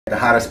The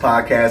hottest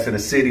podcast in the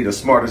city, the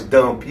smartest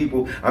dumb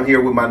people. I'm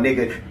here with my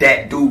nigga,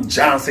 that dude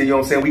Johnson, you know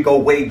what I'm saying? We go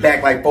way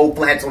back like 4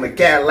 flats on the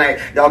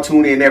Cadillac. Y'all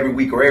tune in every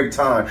week or every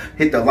time.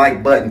 Hit the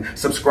like button,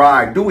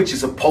 subscribe, do what you're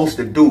supposed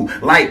to do.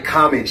 Like,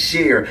 comment,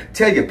 share,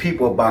 tell your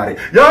people about it.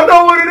 Y'all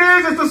know what it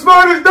is, it's the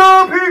smartest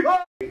dumb people.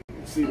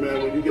 See,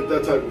 man, when you get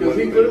that type of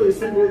money, he literally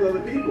single with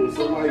other people.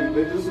 So, like,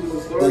 this was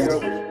a story.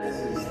 This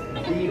is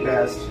the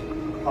best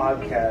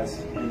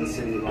podcast in the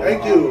city.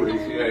 Thank you.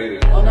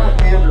 I'm not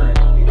pandering.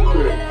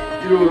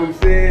 You know what I'm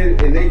saying?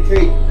 And they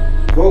take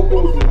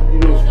vocals and, you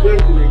know,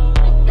 script and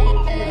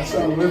they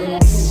start living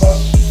on Tupac.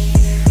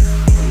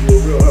 You're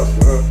a real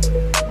hustler, huh?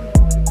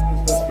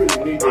 That's pretty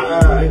neat.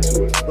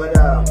 Into it. But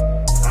I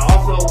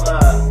also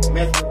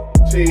met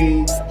with T.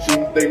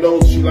 They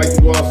know she likes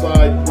to go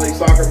outside, play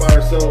soccer by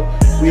herself.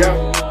 We have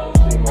to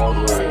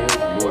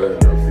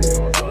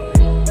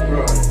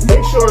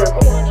make sure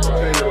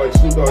like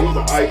Snoop Dogg, he's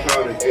an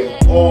icon in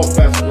all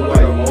facets of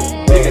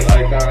life. Biggest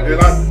icon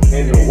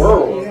in the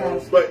world.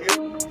 But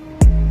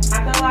I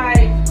feel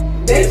like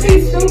they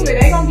cheat stupid.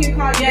 They gonna get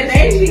caught. Yeah,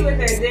 they cheat with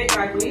their dick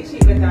like we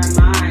cheat with our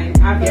mind.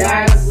 I feel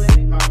like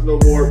women. No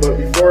more. But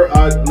before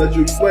I let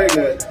you explain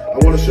that, I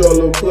want to show a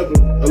little clip of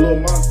a little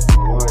monster.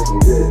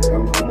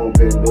 I'm on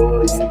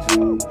Pandora,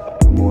 YouTube.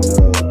 I'm on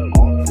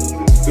the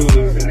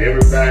students and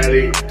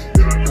everybody.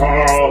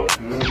 Carl.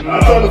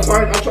 I'm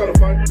trying to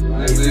find.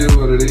 It is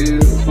what it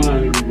is.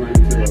 Finally, we went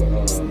to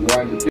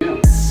Rodney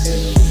Pimp.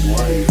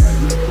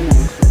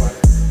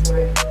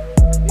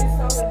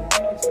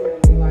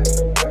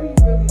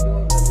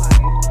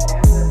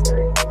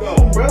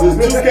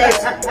 There's 2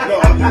 cats. No,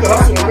 you can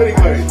hustle them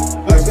anyway.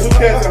 There's 2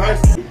 cats in high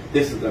school.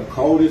 This is the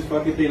coldest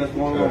fucking thing that's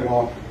going on the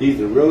wall. These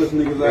the realest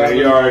niggas out there.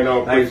 You already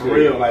know. Like, for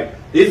real. Like,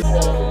 this.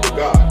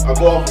 God, I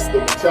go off the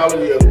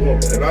mentality of the woman.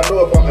 And I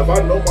know if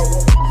I know my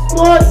woman.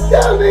 Smart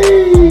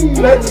dummy!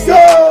 Let's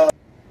go!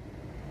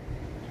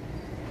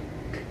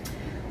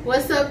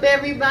 What's up,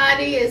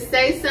 everybody? It's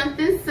Say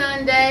Something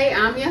Sunday.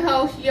 I'm your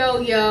host,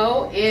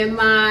 Yo-Yo, and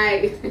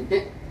my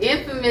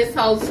infamous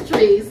host,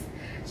 Treese.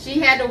 She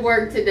had to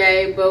work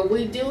today, but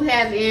we do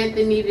have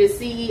Anthony, the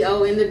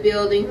CEO, in the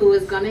building who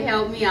is going to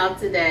help me out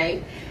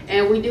today.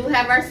 And we do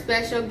have our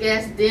special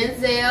guest,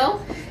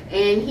 Denzel,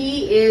 and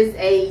he is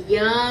a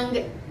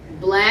young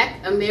Black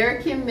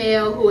American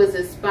male who is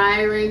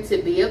aspiring to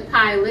be a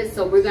pilot.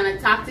 So we're going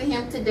to talk to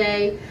him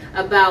today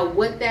about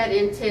what that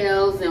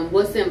entails and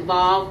what's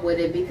involved with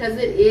it, because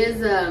it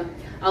is a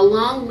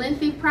long,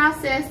 lengthy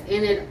process,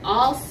 and it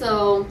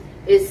also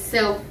is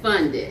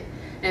self-funded.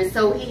 And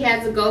so he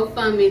has a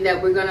GoFundMe that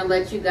we're going to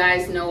let you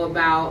guys know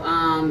about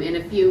in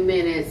a few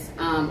minutes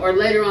or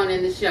later on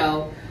in the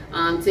show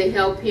to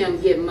help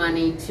him get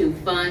money to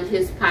fund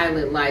his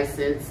pilot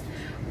license.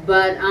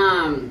 But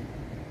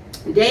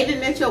David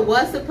Mitchell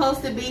was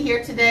supposed to be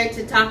here today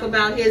to talk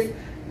about his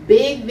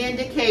big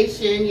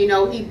vindication. You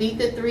know, he beat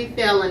the 3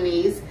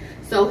 felonies,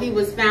 so he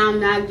was found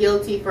not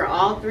guilty for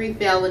all 3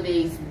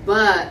 felonies,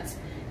 but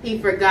he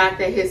forgot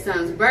that his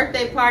son's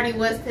birthday party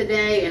was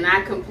today, and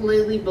I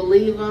completely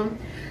believe him.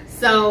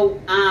 So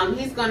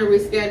he's going to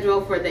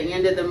reschedule for the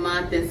end of the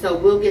month, and so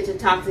we'll get to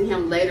talk to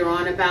him later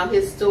on about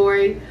his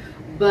story.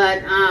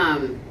 But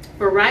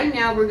for right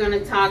now, we're going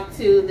to talk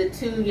to the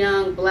 2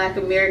 young Black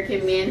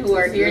American men who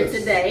are here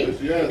today.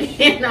 Yes.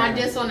 And I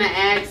just want to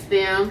ask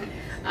them,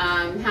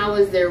 how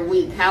was their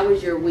week? How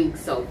was your week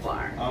so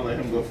far? I'll let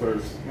him go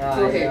first.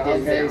 Go ahead, okay,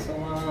 Denzel. so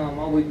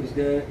my week was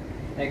good.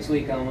 Next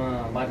week I'm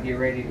about to get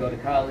ready to go to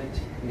college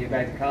and get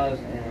back to college,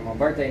 and my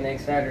birthday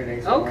next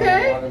Saturday, so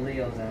Okay. a lot of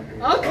Leos out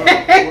there.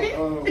 Okay.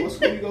 What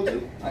school you go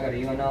to? I go to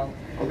UNO.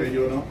 Okay,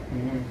 you know.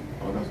 Mm-hmm.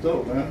 Oh, that's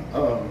dope, man.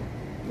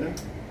 Yeah,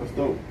 that's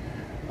dope.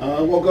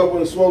 I woke up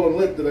with a swollen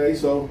lip today,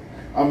 so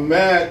I'm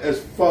mad as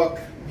fuck.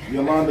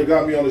 Yolanda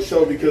got me on the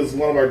show because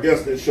one of our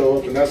guests didn't show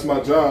up, and that's my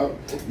job.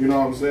 You know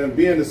what I'm saying?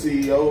 Being the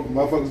CEO,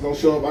 motherfuckers don't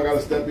show up, I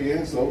gotta step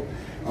in, so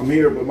I'm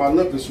here. But my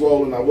lip is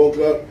swollen. I woke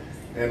up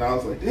and I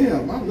was like,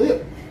 damn, my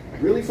lip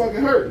really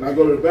fucking hurt. And I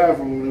go to the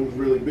bathroom and it was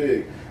really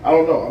big. I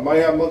don't know. I might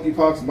have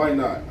monkeypox, might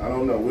not. I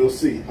don't know. We'll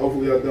see.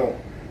 Hopefully I don't.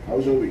 How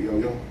was your week,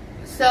 Yo-Yo?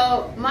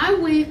 So my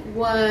week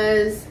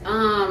was,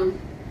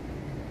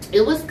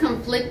 it was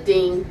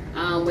conflicting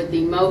with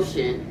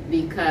emotion,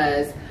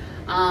 because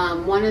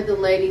one of the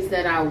ladies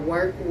that I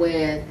work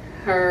with,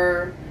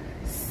 her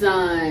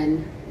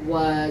son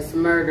was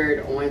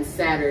murdered on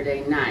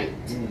Saturday night.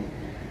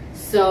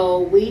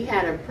 So we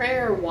had a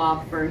prayer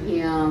walk for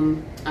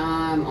him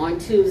on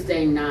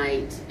Tuesday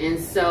night. And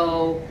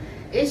so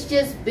it's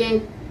just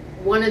been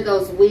one of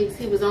those weeks.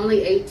 He was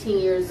only 18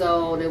 years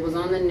old. It was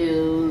on the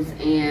news.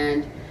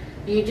 And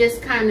you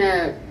just kind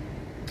of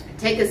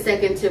take a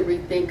second to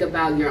rethink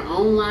about your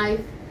own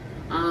life,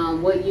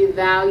 what you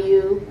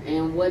value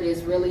and what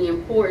is really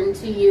important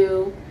to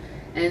you.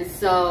 And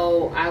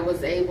so I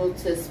was able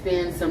to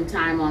spend some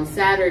time on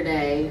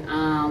Saturday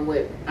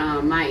with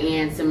my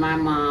aunts and my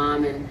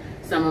mom and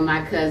some of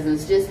my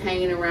cousins, just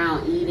hanging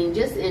around, eating,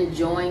 just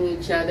enjoying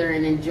each other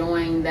and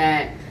enjoying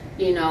that,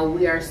 you know,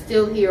 we are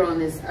still here on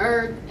this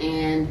earth,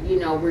 and, you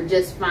know, we're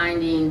just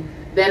finding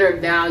better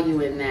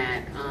value in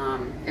that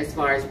as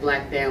far as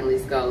black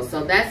families go.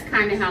 So that's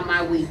kind of how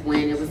my week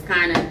went. It was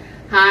kind of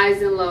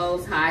highs and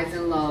lows,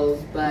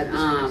 but it's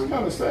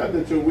kind of sad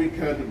that your week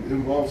had to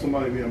involve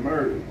somebody being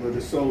murdered, but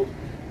it's so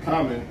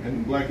common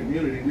in the black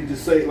community. We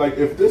just say, like,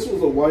 if this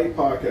was a white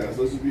podcast,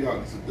 let's just be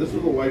honest, if this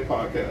was a white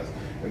podcast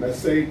and that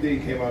same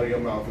thing came out of your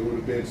mouth, it would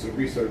have been some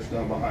research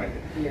done behind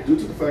it. Yeah. Due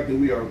to the fact that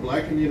we are a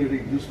black community,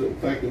 due to the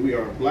fact that we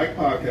are a black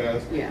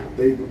podcast, yeah.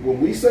 When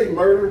we say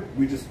murder,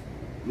 we just,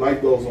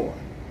 life goes on.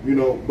 You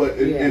know, but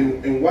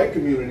in white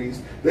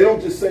communities, they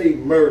don't just say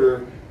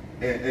murder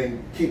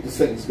and keep the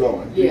sentence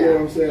going. You know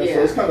what I'm saying? Yeah.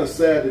 So it's kind of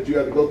sad that you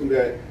had to go through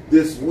that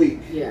this week.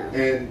 Yeah.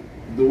 And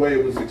the way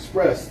it was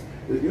expressed,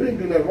 you didn't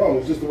do nothing wrong.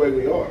 It's just the way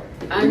we are.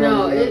 I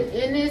know.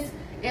 And it's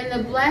in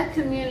the black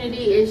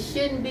community. It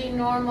shouldn't be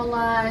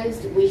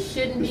normalized. We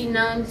shouldn't be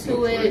numb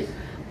to it.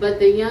 But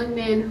the young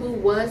man who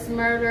was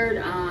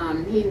murdered,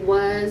 he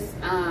was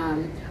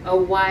a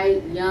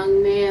white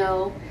young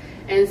male,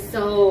 and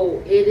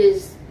so it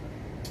is.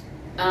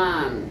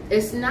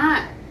 It's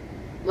not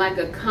like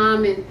a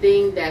common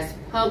thing that's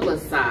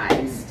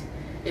publicized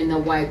in the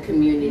white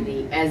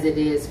community as it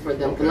is for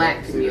the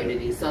black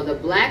community. So the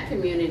black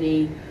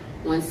community,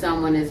 when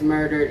someone is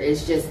murdered,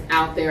 is just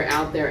out there.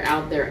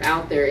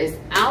 It's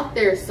out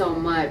there so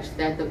much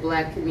that the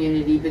black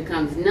community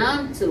becomes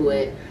numb to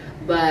it.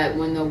 But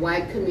when the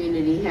white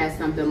community has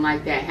something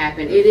like that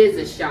happen, it is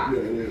a shock. Yeah,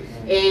 it is.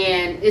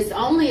 And it's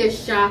only a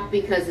shock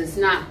because it's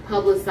not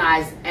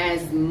publicized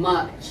as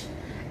much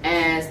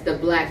as the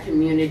black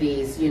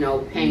community's,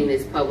 pain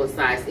is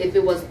publicized. If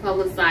it was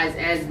publicized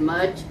as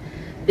much,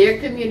 their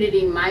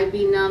community might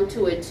be numb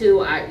to it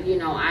too. I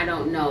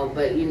don't know,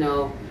 but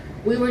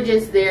we were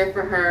just there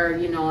for her,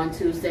 on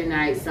Tuesday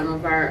night. Some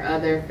of our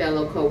other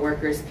fellow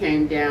co-workers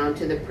came down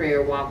to the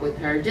prayer walk with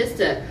her just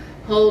to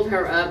hold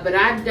her up. But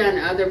I've done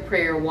other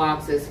prayer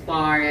walks as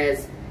far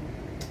as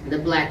the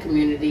black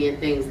community and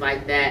things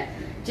like that,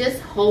 just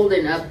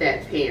holding up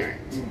that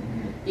parent.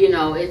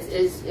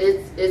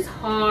 It's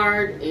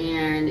hard,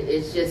 and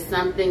it's just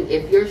something.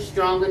 If you're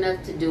strong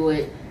enough to do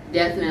it,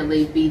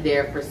 definitely be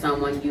there for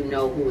someone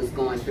who is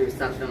going through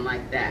something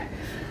like that.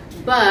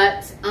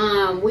 But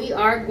we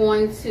are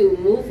going to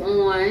move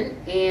on,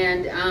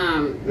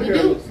 and we do.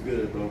 Looks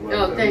good, though, right?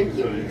 Oh, thank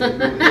you.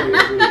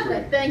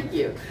 Really Thank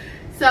you.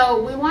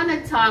 So we want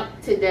to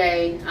talk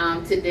today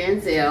to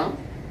Denzel,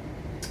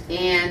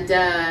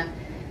 and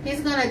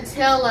he's going to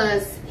tell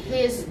us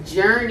his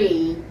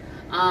journey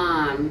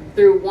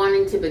through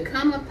wanting to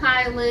become a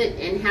pilot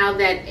and how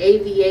that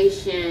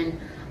aviation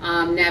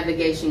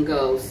navigation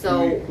goes.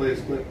 So, play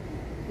his clip.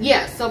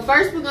 Yeah, so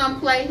first we're going to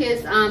play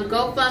his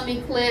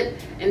GoFundMe clip,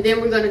 and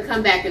then we're going to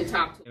come back and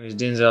talk to him. My name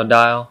is Denzel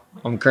Dial.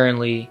 I'm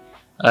currently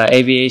an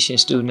aviation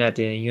student at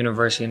the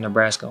University of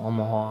Nebraska,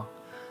 Omaha.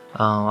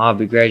 I'll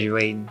be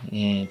graduating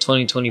in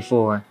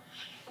 2024,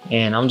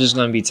 and I'm just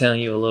going to be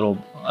telling you a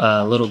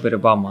little bit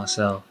about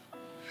myself.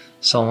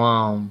 So,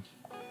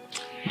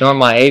 during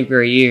my 8th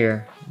grade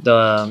year,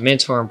 the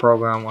mentoring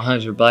program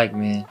 100 Black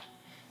Men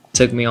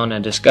took me on a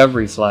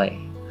discovery flight.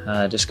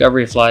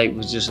 Discovery flight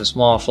was just a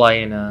small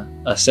flight in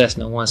a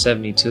Cessna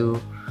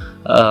 172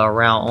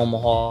 around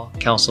Omaha,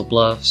 Council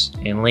Bluffs,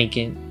 and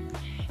Lincoln.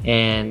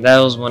 And that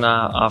was when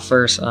I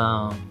first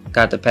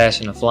got the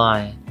passion of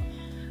flying.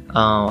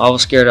 I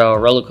was scared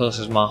of roller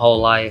coasters my whole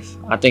life.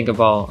 I think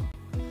about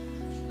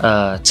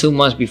 2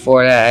 months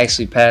before that, I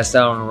actually passed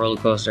out on a roller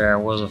coaster. It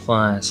wasn't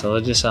fun. So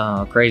it's just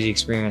a crazy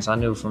experience. I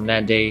knew from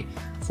that day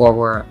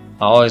forward,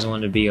 I always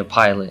wanted to be a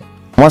pilot.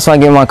 Once I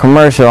get my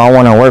commercial, I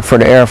want to work for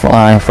the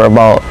airline for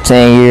about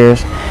 10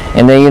 years.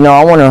 And then,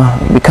 I want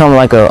to become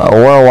like a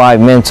worldwide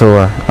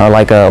mentor or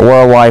like a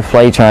worldwide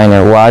flight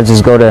trainer where I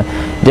just go to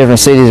different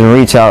cities and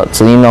reach out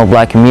to,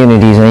 black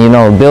communities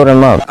and, build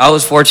them up. I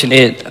was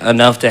fortunate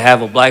enough to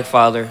have a black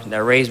father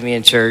that raised me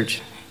in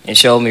church and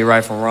showed me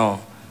right from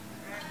wrong.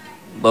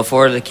 But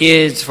for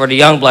the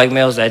young black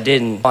males that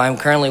didn't, I'm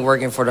currently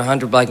working for the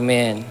 100 Black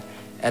Men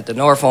at the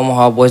North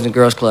Omaha Boys and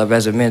Girls Club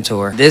as a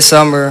mentor. This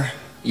summer,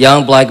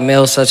 young black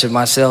males such as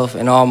myself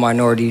and all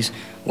minorities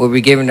will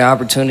be given the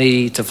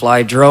opportunity to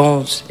fly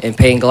drones and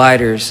paint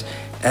gliders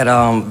at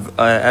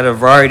a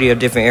variety of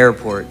different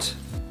airports.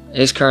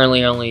 It's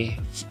currently only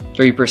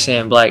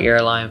 3% black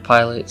airline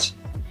pilots,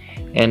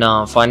 and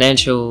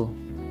financial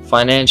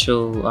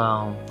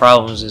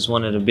problems is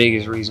one of the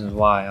biggest reasons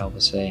why, I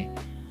would say.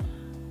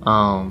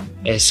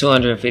 It's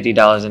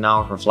 $250 an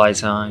hour for flight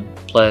time,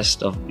 plus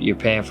you're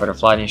paying for the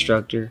flight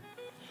instructor.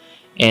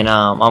 And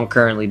I'm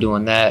currently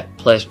doing that,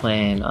 plus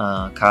playing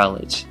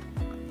college.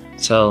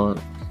 So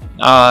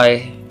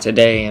I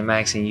today am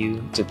asking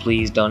you to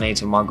please donate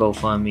to my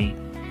GoFundMe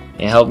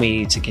and help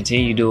me to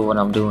continue doing what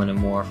I'm doing and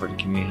more for the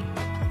community.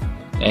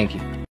 Thank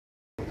you.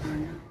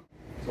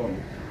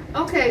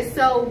 Okay,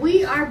 so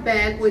we are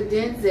back with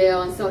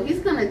Denzel, and so he's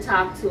going to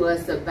talk to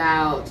us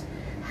about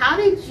how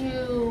did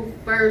you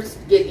first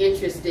get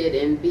interested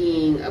in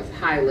being a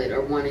pilot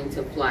or wanting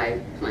to fly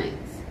planes?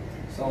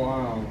 So,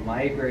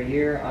 my 8th grade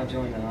year, I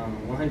joined the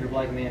 100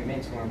 Black Men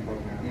mentoring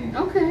program.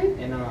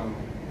 Okay. And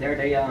there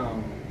they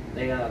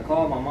they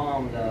called my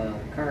mom, the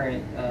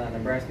current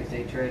Nebraska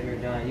State Treasurer,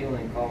 John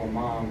Ewing, called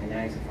my mom and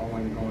asked if I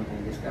wanted to go on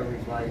a Discovery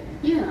flight.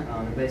 Yeah.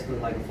 Basically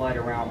like a flight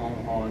around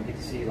Omaha and get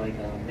to see like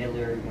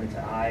Miller, went to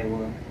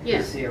Iowa, Yeah.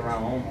 to see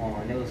around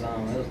Omaha, and it was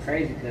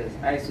crazy because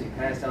I actually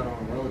passed out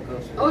on a roller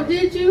coaster. Oh, like,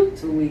 did you?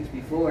 2 weeks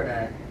before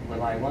that, but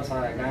like once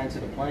I got into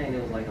the plane,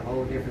 it was like a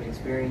whole different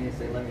experience.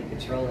 They let me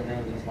control it, and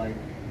it was just like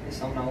it's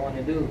something I want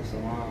to do.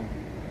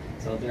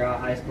 So throughout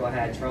high school, I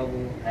had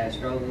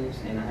struggles,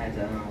 and I had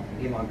to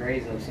get my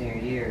grades up senior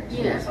year. So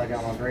Yeah. once I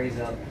got my grades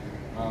up,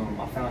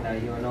 I found out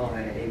UNO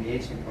had an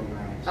aviation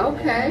program. So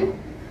Okay.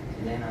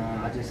 then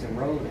I just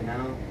enrolled, and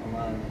now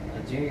I'm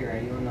a junior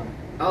at UNO.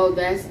 Oh,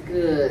 that's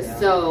good. Yeah.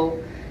 So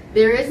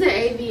there is an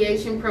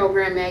aviation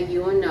program at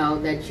UNO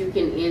that you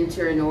can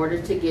enter in order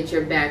to get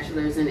your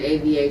bachelor's in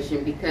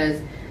aviation, because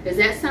is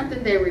that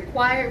something they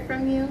required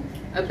from you?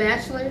 A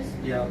bachelor's?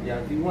 Yeah.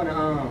 If you want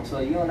to, so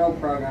UNO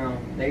program,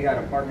 they got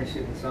a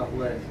partnership with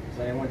Southwest,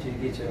 so they want you to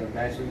get your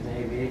bachelor's in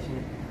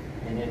aviation,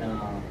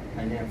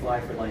 and then fly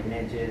for like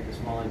NetJet, the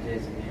smaller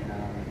jets, and then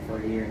for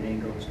a year, and then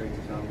go straight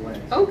to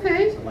Southwest.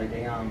 Okay. So like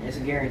it's a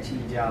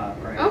guaranteed job,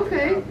 right?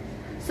 Okay.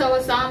 So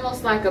it's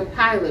almost like a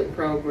pilot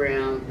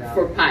program Yeah.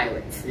 for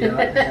pilots.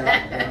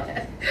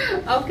 Yeah.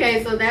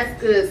 Okay, so that's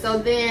good. So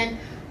then,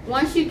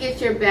 once you get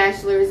your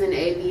bachelor's in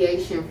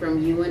aviation from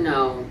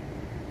UNO,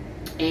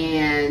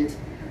 and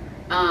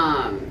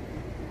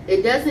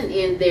it doesn't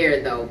end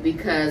there though,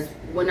 because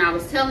when I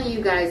was telling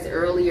you guys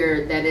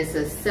earlier that it's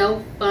a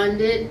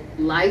self-funded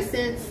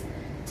license,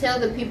 tell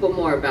the people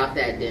more about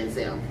that,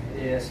 Denzel.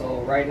 Yeah,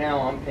 so right now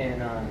I'm paying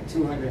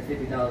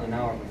 $250 an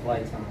hour for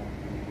flight time,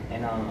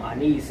 and I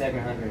need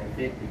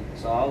 $750.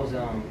 So I was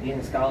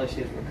getting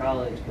scholarships for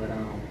college, but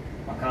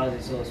my college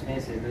is so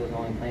expensive, it was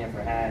only paying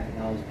for half,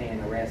 and I was paying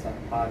the rest out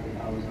of pocket.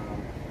 I was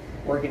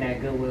working at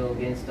Goodwill,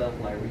 getting stuff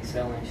like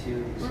reselling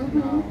shoes,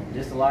 and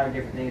just a lot of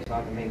different things so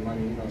I can make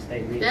money,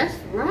 stay legal. That's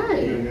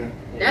right. Yeah.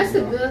 That's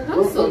a good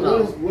hustle,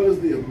 though. What is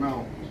the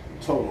amount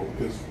total?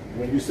 Because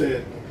when you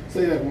said,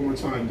 say that one more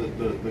time,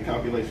 the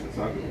calculations.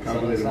 I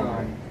calculated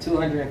So it's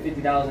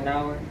 $250 an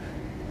hour.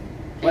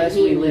 Plus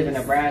we live in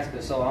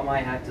Nebraska, so I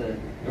might have to,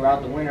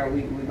 throughout the winter,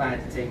 we might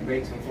have to take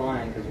breaks from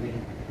flying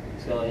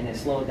and it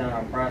slowed down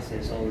our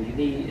process. So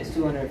it's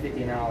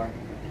 $250 an hour,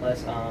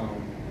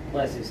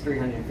 plus it's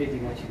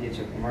 $350 once you get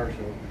your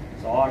commercial.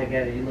 So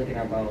altogether, you're looking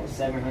at about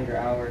 700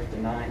 hours to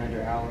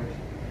 900 hours,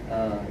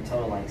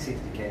 total like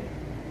 $60K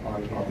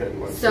altogether.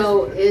 Okay,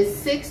 So it's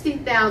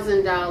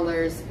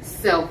 $60,000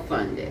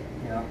 self-funded.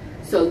 Yeah.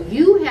 So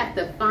you have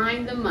to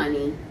find the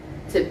money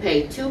to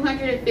pay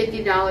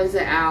 $250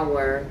 an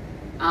hour,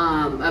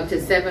 up to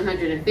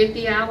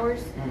 750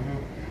 hours.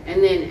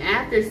 And then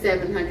after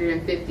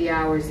 750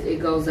 hours,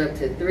 it goes up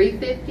to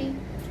 350.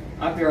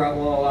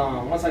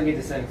 Once I get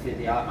to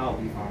 750, I'll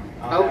be fine.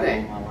 I'll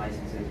Okay. have all my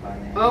licenses by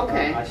then.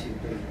 Okay. I should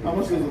do. How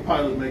much does a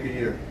pilot make a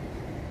year?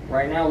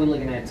 Right now, we're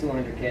looking at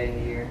 $200K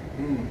a year.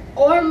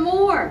 Or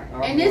more.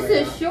 Or And more, it's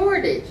a yeah.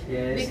 shortage.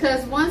 Yeah,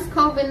 Because once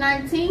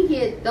COVID-19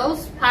 hit,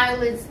 those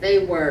pilots, they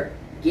were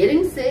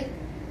getting sick,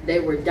 they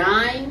were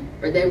dying,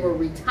 or they were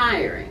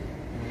retiring.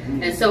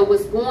 And so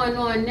what's going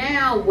on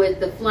now with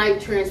the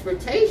flight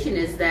transportation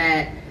is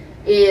that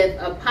if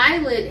a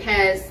pilot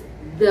has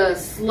the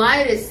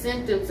slightest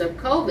symptoms of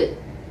COVID,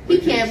 he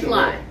can't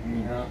fly.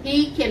 Yeah.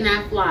 He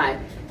cannot fly.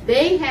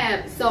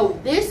 So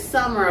this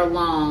summer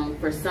alone,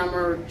 for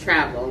summer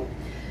travel,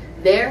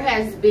 there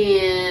has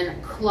been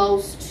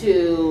close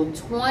to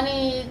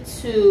 20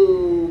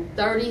 to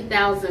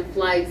 30,000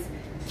 flights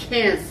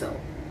canceled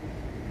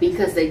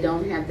because they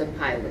don't have the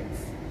pilots.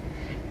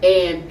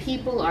 And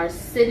people are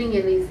sitting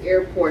in these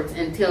airports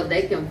until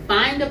they can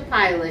find a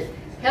pilot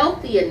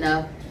healthy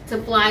enough to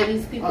fly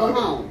these people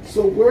home.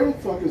 So where the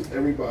fuck is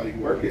everybody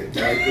working?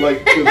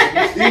 Like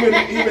 'cause even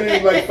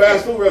in like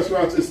fast food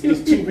restaurants, it's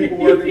just 2 people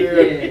working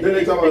there. Yeah. Then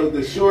they talk about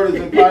the shortage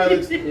in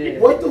pilots. Yeah.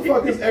 What the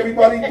fuck is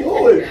everybody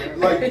doing?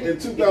 Like in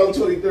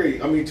 2023,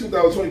 I mean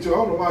 2022. I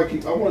don't know why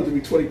I want it to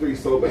be 23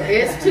 so bad.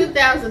 It's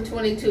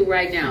 2022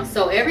 right now.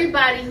 So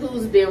everybody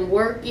who's been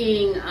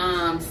working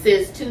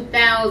since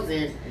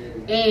 2000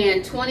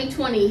 and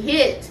 2020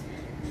 hit,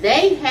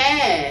 they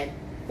had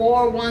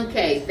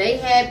 401k, they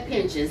had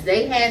pensions,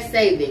 they had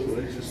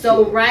savings.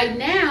 So right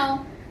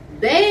now,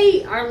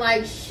 they are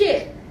like,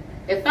 shit,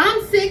 if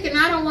I'm sick and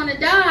I don't want to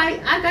die,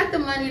 I got the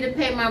money to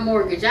pay my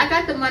mortgage, I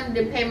got the money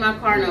to pay my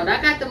car note,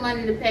 I got the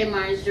money to pay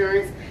my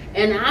insurance,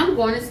 and I'm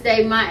going to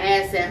stay my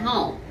ass at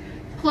home.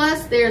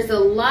 Plus, there's a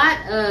lot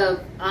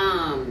of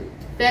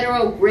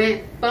federal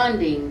grant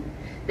funding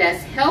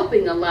that's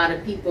helping a lot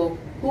of people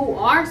who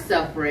are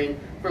suffering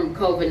from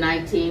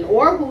COVID-19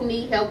 or who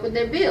need help with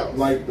their bills.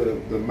 Like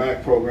the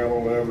MAC program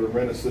or whatever, the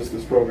rent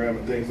assistance program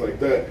and things like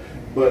that.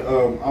 But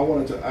I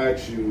wanted to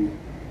ask you,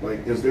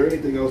 like, is there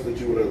anything else that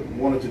you would have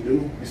wanted to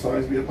do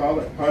besides be a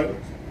pilot?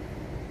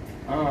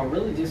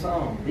 Really just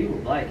be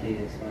with black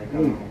kids. Like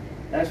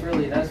that's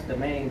the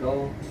main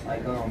goal.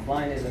 Like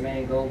flying is the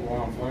main goal, but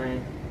while I'm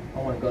flying, I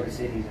want to go to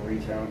cities and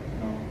reach out,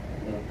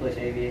 to push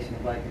aviation to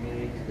black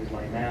communities, because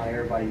like now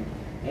everybody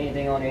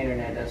anything on the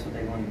internet, that's what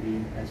they want to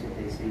be. That's what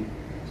they see.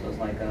 So it's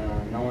like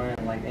knowing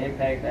like the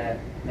impact that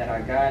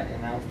I got,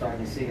 and I'm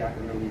starting to see I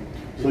can really.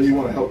 So you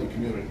want to help the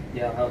community?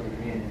 Yeah, help the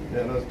community.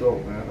 Yeah, that's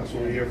dope, man. That's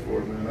what we're here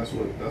for, man. That's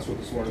what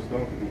the smartest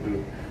dumb people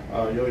do.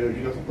 Yo,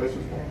 you got some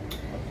questions for him?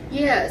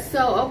 Yeah,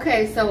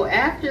 so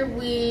after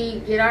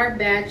we get our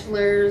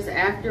bachelor's,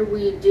 after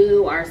we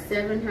do our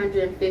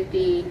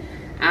 750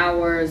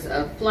 hours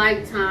of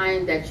flight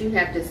time that you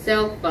have to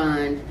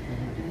self-fund,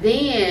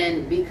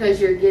 then because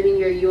you're getting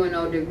your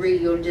UNO degree,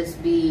 you'll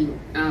just be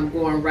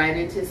going right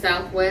into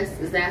Southwest.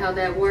 Is that how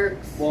that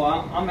works?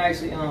 Well, I'm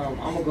actually I'm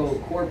gonna go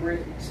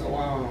corporate. So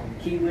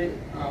Kiewit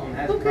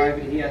has a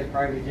private. He has a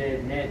private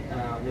jet.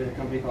 There's a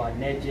company called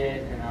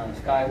NetJet and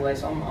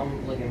SkyWest.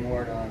 I'm looking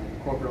more at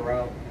the corporate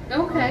route.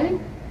 Okay.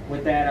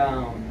 With that,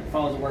 if I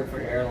was to work for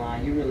the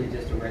airline, you're really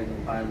just a regular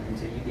pilot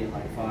until you get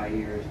like 5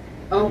 years.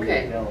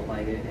 Okay. Belt,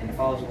 like it. And if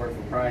I was to work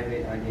for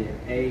private, I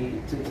get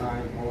paid 2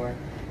 times more.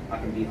 I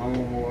can be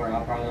home more.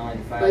 I'll probably only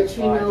do 5. But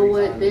you know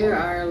what? There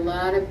are a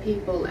lot of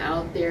people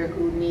out there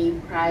who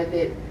need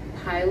private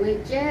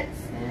pilot jets,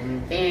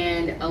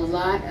 and a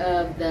lot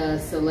of the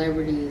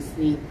celebrities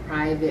need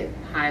private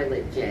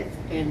pilot jets,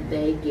 and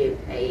they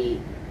get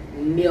paid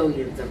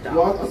millions of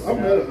dollars. Well, I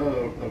met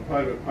a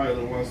private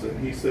pilot once, and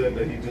he said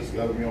that he just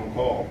got to be on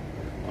call.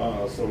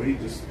 So he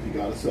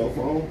got a cell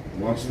phone.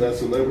 Once that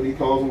celebrity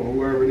calls him, or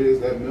whoever it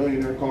is, that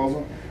millionaire calls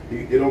him,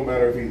 it don't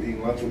matter if he's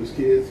eating lunch with his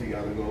kids. He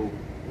gotta go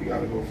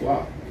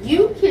fly.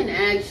 You can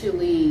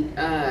actually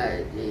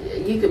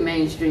you can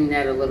mainstream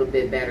that a little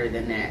bit better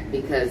than that,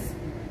 because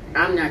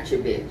I'm not your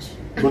bitch.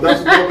 But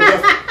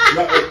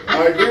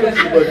I agree with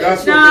you, but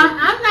that's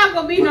I'm not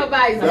gonna be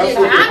nobody's bitch.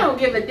 I don't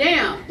give a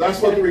damn.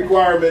 That's what the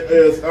requirement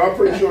is. I'm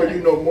pretty sure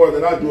you know more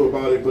than I do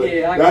about it, but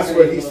that's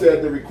what he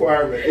said the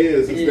requirement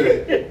is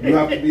that you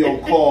have to be on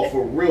call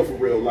for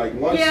real. Like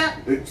once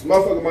this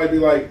motherfucker might be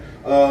like,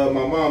 my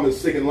mom is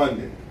sick in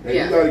London, and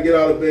you got to get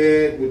out of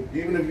bed,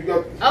 even if you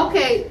got.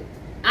 Okay,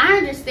 I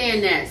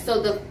understand that. So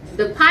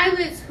the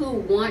pilots who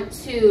want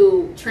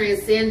to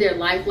transcend their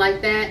life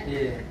like that,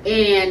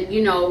 and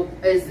you know,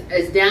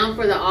 is down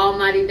for the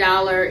almighty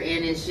dollar,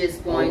 and is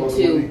just going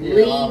to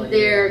leave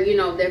their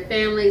their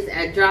families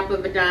at drop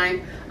of a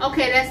dime.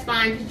 Okay, that's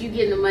fine, because you're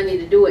getting the money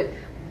to do it.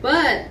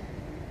 But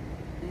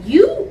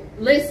you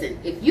listen,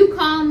 if you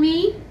call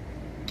me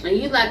and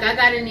you like, I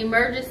got an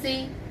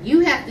emergency,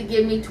 you have to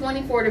give me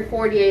 24 to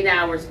 48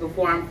 hours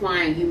before I'm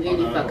flying you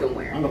any fucking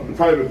where. I know the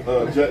private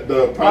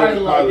private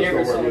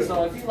pilots don't work.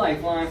 So if you like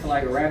flying for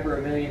like a rapper or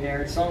a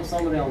millionaire, some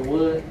of them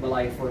would, but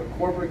like for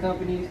corporate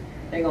companies,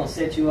 they gonna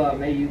set you up.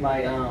 Maybe you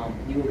might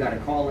you got to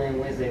call in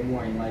Wednesday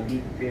morning, like be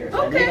prepared.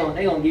 So they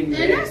gonna give you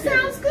that. And that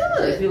sounds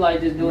good. If you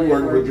like just doing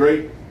working with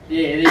Drake.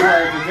 Yeah, they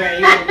work for Drake.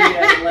 You gonna do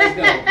that? Let's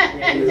go.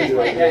 Yeah, just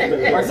like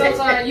that. Or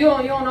sometimes you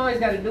don't always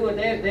got to do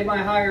it. They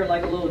might hire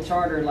like a little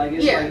charter. Like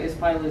it's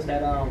pilots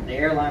that the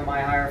airline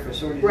might hire for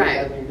shorties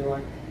that they've been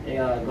doing. They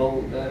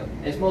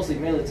it's mostly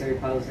military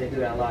pilots. They do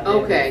that a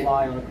lot. They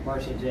fly on a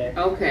commercial jet.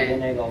 Okay. And then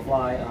they go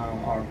fly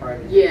our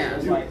private jet. Yeah. So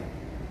it's like.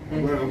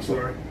 Well, I'm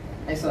sorry.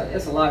 It's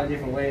a lot of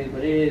different ways,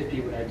 but it is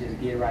people that just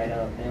get right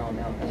up. They don't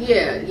know.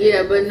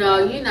 Yeah, but no,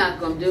 you're not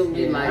gonna do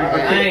me like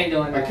that. I ain't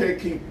doing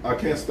that. I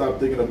can't stop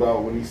thinking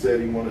about when he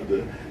said he wanted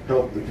to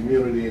help the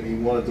community and he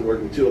wanted to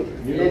work with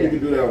children. You know you can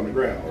do that on the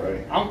ground,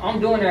 right? I'm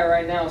doing that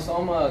right now. So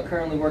I'm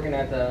currently working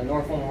at the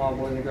North Omaha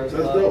Boys and Girls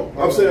Club. That's dope.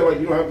 I'm saying like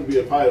you don't have to be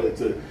a pilot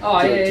to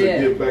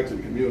give back to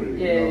the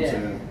community. You know what I'm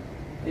saying?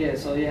 Yeah.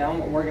 So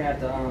I'm working at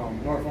the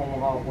North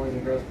Omaha Boys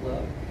and Girls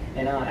Club.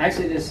 And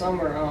actually this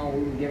summer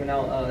we were giving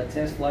out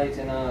test flights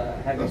and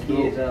having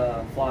kids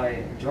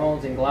fly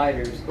drones and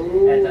gliders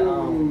at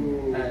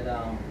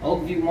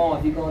Oakview Mall.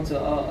 If you go into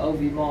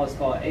Oakview Mall, it's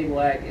called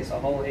ABLAC. It's a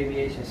whole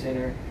aviation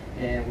center,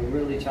 and we're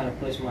really trying to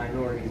push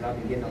minorities. I've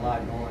been getting a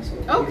lot going. So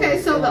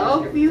the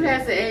Oakview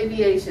has an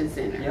aviation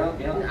center.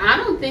 Yep. I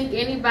don't think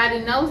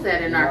anybody knows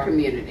that in our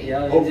community.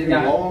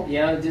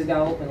 It just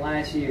got opened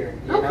last year.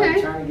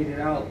 I'm trying to get it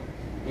out.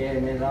 Yeah,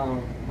 and then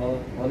now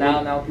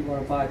people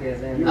on the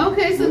podcast.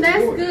 Okay, so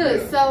that's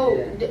good. So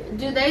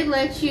do they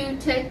let you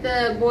take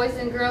the Boys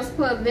and Girls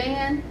Club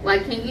van?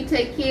 Like, can you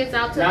take kids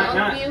out to the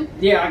Oakview?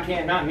 Yeah, I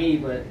can. Not me,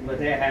 but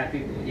they have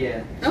people.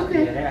 Yeah.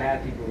 Okay. Yeah, they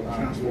have people.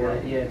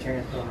 Transport.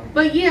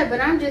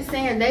 But I'm just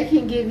saying they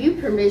can give you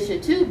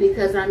permission too,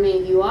 because I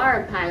mean you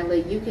are a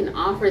pilot. You can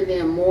offer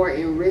them more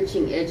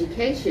enriching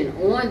education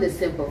on the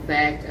simple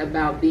fact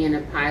about being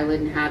a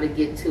pilot and how to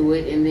get to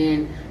it, and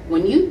then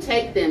when you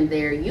take them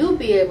there, you'll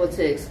be able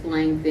to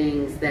explain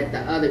things that the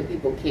other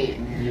people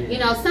can't. You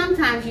know,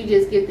 sometimes you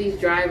just get these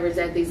drivers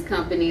at these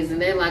companies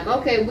and they're like,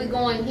 okay, we're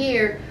going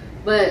here,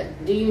 but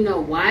do you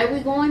know why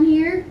we're going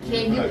here?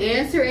 Can you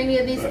answer any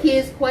of these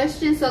kids'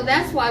 questions? So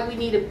that's why we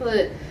need to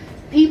put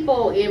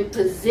people in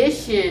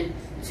position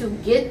to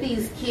get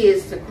these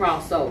kids to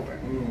cross over.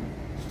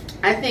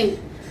 I think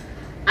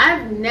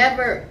I've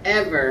never,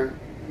 ever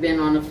been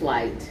on a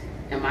flight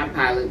and my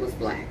pilot was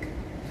black.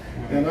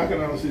 And I can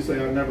honestly say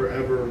I've never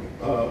ever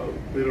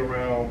been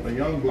around a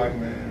young black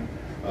man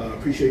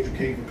Appreciate you,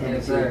 King, for coming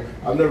Yes, through. sir.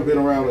 I've never been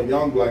around a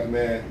young black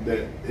man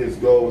that his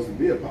goal was to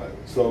be a pilot.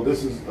 So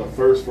this is a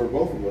first for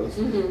both of us.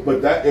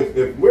 But that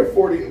if we're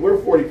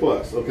 40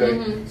 plus,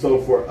 okay.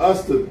 So for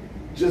us to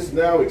just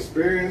now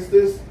experience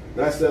this,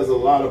 that says a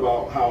lot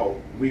about how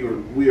we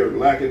are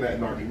lacking that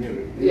in our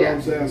community. You know what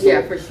I'm saying? So,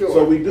 yeah, for sure.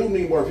 So we do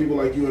need more people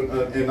like you,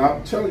 and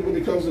I'm telling you, when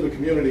it comes to the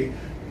community,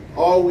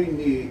 all we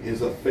need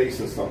is a face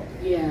of something.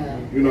 Yeah.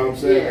 You know what I'm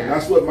saying? Yeah. And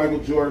that's what Michael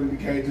Jordan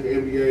became to the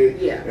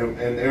NBA. Yeah. And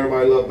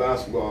everybody loved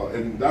basketball.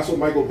 And that's what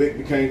Michael Vick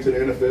became to the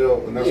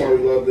NFL. And that's why we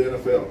love the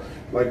NFL.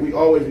 Like, we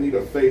always need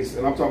a face,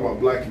 and I'm talking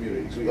about black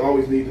communities. We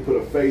always need to put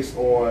a face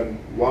on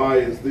why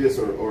is this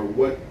or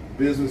what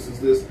business is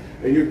this.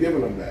 And you're giving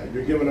them that.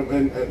 You're giving them,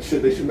 and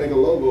they should make a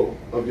logo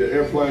of your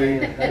airplane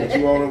that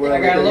you own or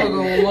whatever. I got a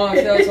logo on my mom.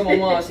 Shout out to my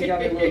mom. She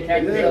got me a little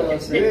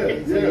cactus.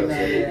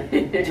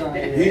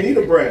 He need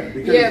a brand.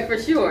 Because, for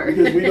sure.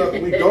 Because we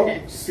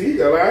don't see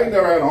that. Like, I ain't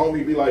never had a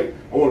homie be like,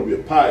 I want to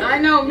be a pilot. I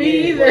know,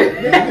 me either.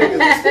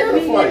 Because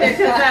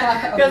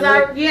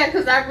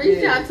I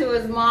reached out to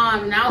his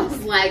mom and I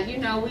was like, we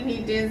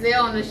need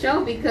Denzel on the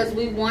show because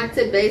we want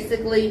to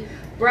basically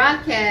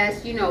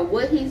broadcast,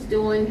 what he's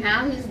doing,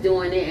 how he's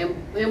doing it,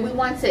 and we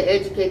want to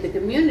educate the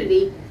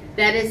community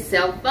that is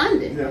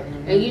self-funded. Yeah.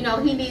 And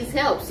he needs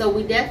help, so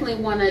we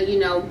definitely want to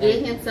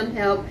get him some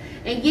help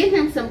and get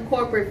him some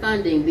corporate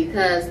funding,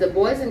 because the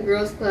Boys and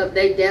Girls Club,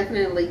 they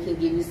definitely can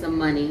give you some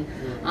money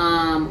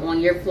on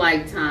your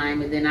flight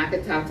time, and then I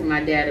could talk to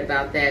my dad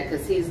about that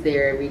because he's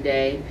there every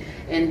day.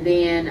 And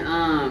then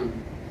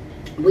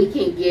we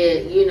can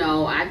get,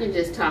 I can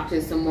just talk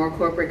to some more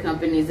corporate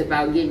companies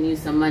about getting you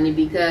some money,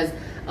 because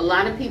a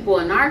lot of people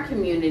in our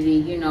community,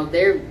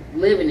 they're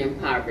living in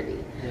poverty.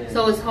 Yeah.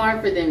 So it's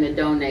hard for them to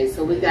donate.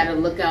 So we got to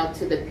look out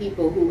to the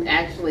people who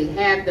actually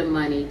have the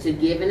money to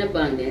give in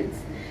abundance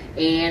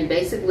and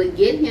basically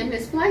get him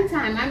his flight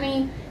time. I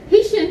mean,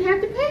 he shouldn't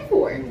have to pay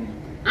for it.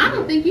 I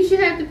don't think you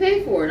should have to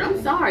pay for it.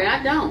 I'm sorry,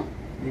 I don't.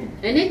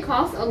 And it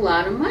costs a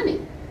lot of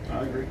money. I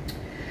agree.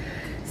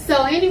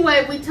 So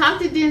anyway, we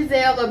talked to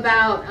Denzel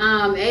about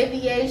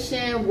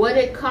aviation, what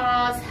it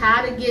costs,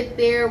 how to get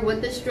there,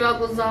 what the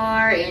struggles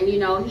are, and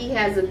he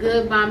has a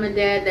good mom and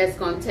dad that's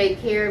going to take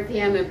care of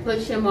him and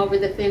push him over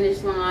the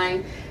finish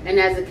line. And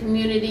as a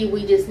community,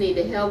 we just need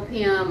to help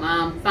him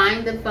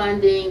find the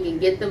funding and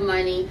get the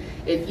money.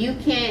 If you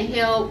can't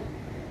help,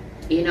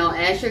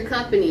 ask your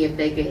company if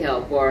they could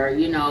help, or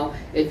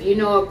if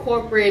a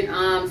corporate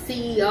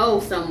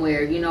CEO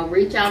somewhere,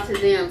 reach out to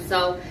them.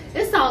 So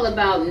it's all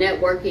about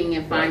networking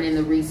and finding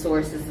the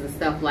resources and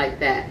stuff like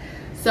that.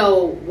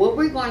 So what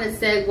we're going to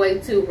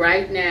segue to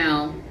right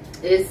now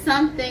is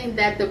something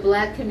that the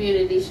black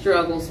community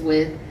struggles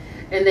with,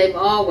 and they've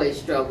always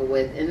struggled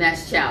with, and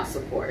that's child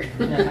support.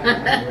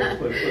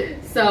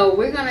 So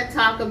we're going to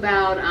talk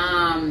about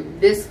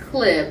this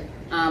clip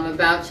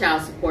about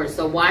child support.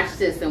 So watch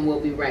this and we'll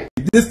be right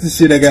back. This is the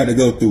shit I got to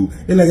go through.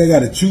 It's like I got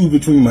to choose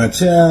between my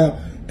child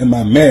and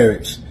my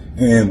marriage.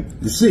 And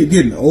the shit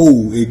getting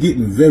old. It's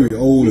getting very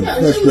old and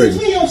frustrating.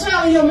 Between your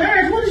child and your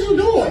marriage, what is you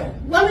doing?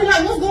 I mean,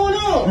 like, what's going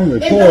on? I'm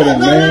recording,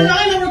 man. No,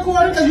 I ain't no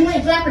recording because you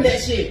ain't dropping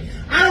that shit.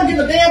 I don't give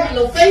a damn about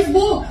no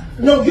Facebook,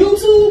 no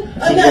YouTube,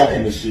 or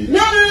nothing.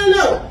 No.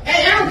 And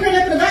I don't care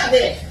nothing about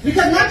that.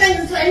 Because my thing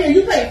is right here,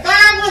 you pay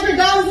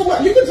 $500 a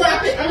month. You can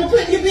drop it. I'm going to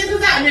put your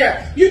business out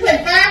there. You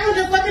pay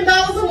 $500 fucking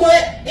dollars a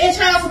month in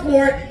child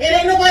support, and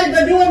ain't nobody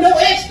but doing no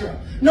extra.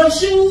 No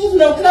shoes,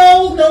 no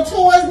clothes, no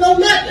toys, no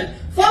nothing.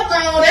 Fuck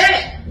all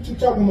that. What you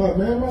talking about,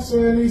 man? My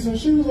son needs some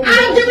shoes. I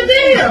don't give a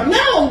damn.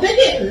 No,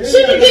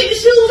 she can get the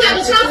shoes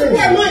out of child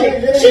support money.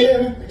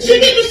 She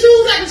get the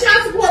shoes out of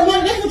child support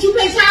money. That's what you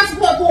pay child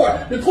support for.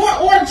 The court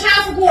ordered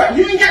child support.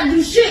 You ain't got to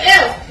do shit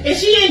else. And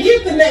she ain't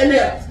gifting nothing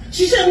else.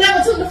 She should have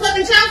never took the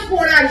fucking child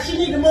support out if she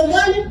needed more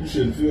money. You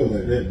shouldn't feel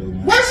like that, though,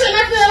 man. Why shouldn't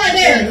I feel like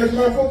that? That's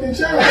my fucking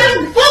child. I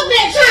don't fuck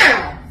that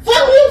child.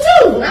 Fuck you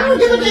too. I don't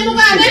give a damn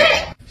about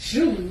that.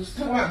 Shoes.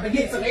 Talking about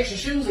get some extra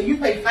shoes and you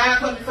pay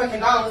 $500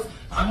 fucking dollars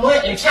a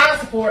month in child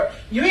support.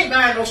 You ain't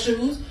buying no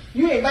shoes.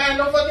 You ain't buying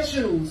no fucking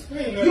shoes.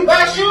 You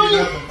buy shoes.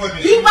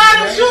 You buy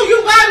them shoes.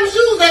 You buy them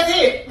shoes. That's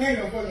it. Ain't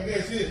no fucking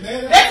that's it,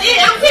 man. That's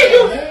it. I'm telling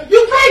you.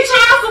 You pay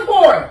child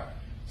support.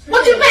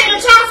 What you paying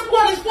the child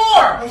support is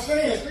for? I'm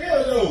saying,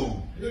 still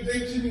though.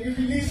 If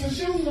you need some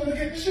shoes, I'm gonna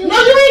get the shoes. No,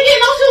 you ain't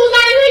getting no shoes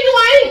out of here. You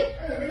ain't.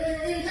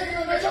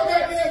 It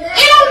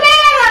don't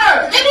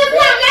matter. It does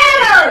not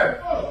matter.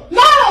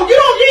 No, you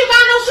don't get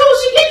buy no shoes.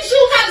 She get the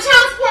shoes out of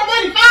child support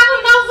money. $500 a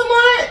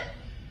month.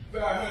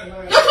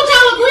 That's what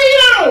y'all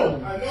agreed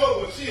on. I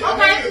know, but shit,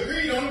 okay. I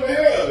agreed on it, but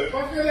hell, if I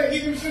feel like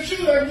giving some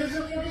shoes, I can get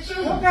some fucking shoes.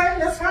 Okay,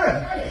 that's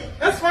fine.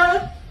 That's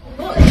fine.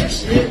 Fuck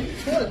this shit.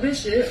 Fuck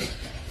this shit.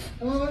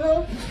 You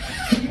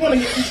want to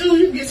get some shoes,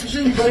 you can get some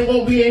shoes, but it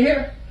won't be in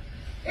here.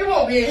 It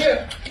won't be in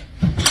here.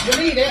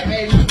 Believe that,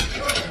 baby.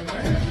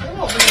 It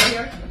won't be in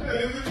here.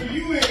 If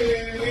you in a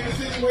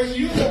situation,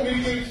 you want me to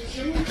get you some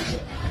shoes.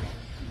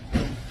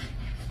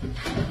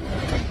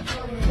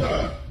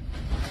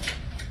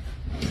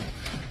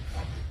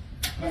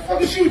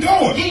 fuck is you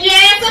doing? Get your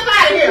ass up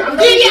out of here. I'm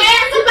getting your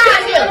ass up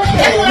out of here.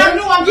 That's what I'm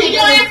doing. I'm getting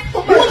your ass. You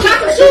want to buy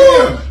some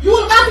shoes? You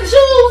want to buy some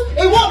shoes?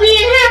 It won't be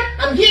in here.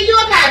 I'm getting you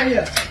up out of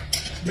here.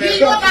 Getting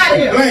you up out of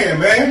here. Playing,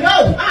 man.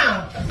 No,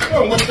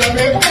 Come on, what's that,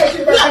 man? Come on,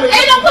 shit back look, there.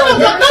 ain't no put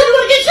no. No, you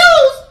want to get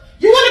shoes?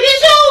 You want to get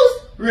shoes?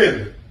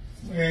 Really?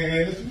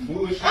 Man, this is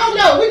bullshit. Oh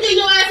no, we getting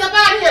your ass up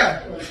out of here.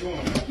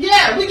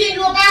 Yeah, we getting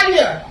you up out of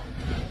here.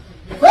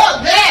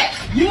 Fuck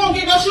that. You won't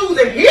get no shoes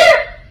in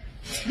here.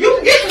 You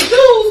can get some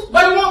shoes,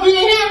 but it won't be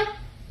in here.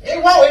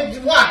 It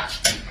won't.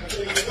 Watch.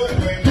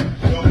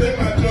 Don't take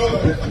my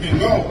clothes. I'm getting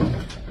going.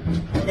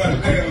 I'm about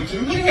to pay with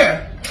you. Look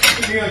here.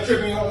 You ain't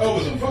tripping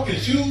over some fucking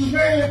shoes,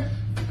 man.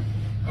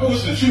 Over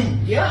some shoes.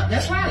 Yeah,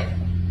 that's right.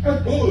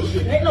 That's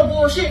bullshit. Ain't no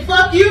bullshit.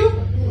 Fuck you.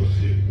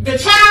 Bullshit. The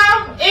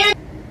child and.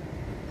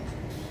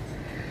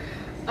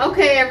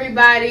 Okay,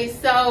 everybody,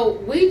 so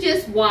we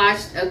just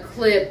watched a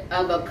clip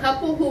of a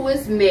couple who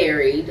is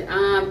married.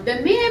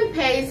 The man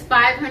pays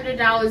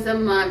 $500 a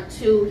month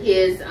to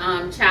his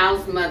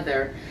child's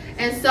mother.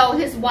 And so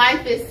his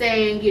wife is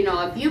saying, you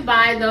know, if you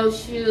buy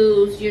those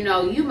shoes, you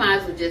know, you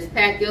might as well just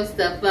pack your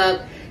stuff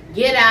up,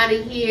 get out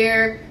of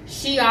here.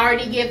 She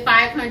already get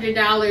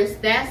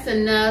 $500, that's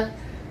enough.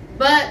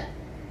 But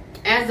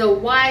as a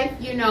wife,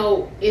 you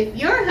know, if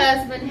your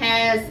husband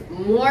has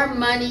more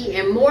money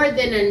and more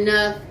than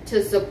enough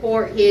to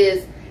support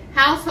his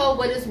household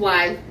with his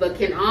wife, but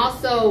can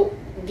also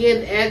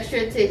give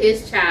extra to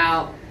his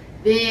child,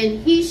 then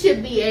he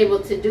should be able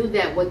to do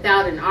that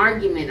without an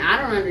argument.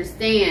 I don't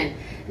understand.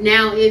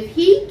 Now, if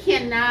he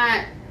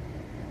cannot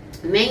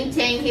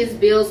maintain his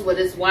bills with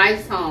his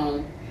wife's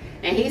home,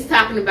 and he's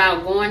talking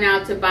about going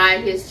out to buy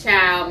his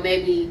child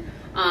maybe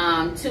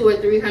 $200 or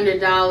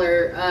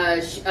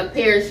 $300 a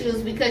pair of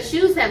shoes, because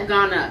shoes have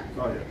gone up.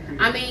 Oh, yeah.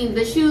 I mean,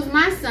 the shoes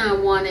my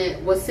son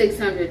wanted was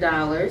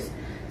 $600.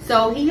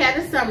 So he had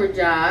a summer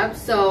job,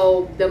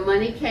 so the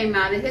money came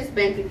out of his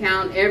bank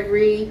account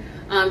every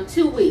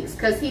 2 weeks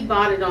because he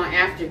bought it on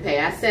Afterpay.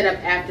 I set up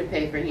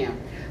Afterpay for him.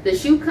 The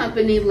shoe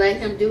company let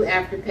him do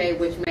Afterpay,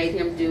 which made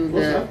him do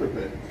What's the...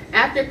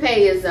 Afterpay? Afterpay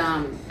is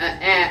an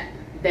app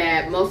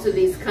that most of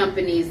these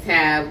companies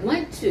have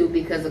went to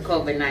because of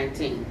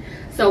COVID-19.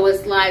 So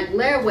it's like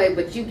Laraway,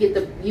 but you get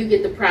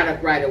the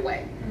product right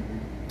away.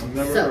 I've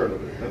never heard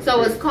of it. That's So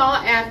great. it's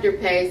called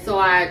Afterpay. So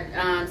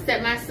I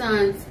set my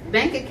son's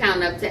bank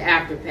account up to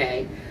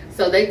Afterpay.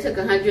 So they took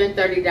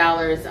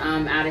 $130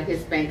 out of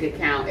his bank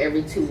account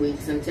every 2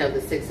 weeks until the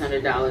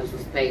 $600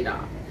 was paid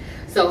off.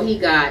 So he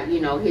got, you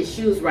know, his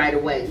shoes right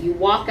away. You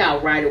walk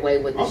out right away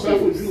with the I'll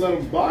bet would shoes. you let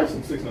him buy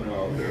some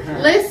 $600 there?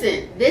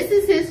 Listen, this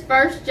is his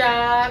first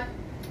job,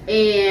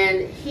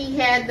 and he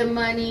had the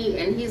money,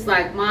 and he's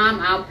like,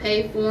 Mom, I'll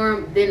pay for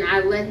him. Then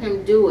I let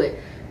him do it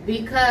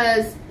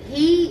because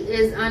he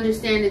is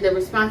understanding the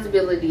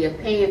responsibility of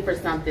paying for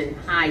something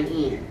high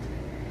end,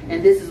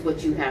 and this is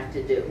what you have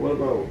to do. What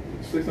about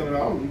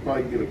 $600? You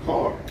probably get a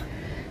car.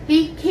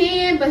 He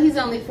can, but he's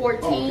only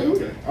 14. Oh,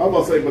 okay. I was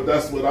about to say, but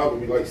that's what I would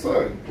be like,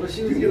 son. What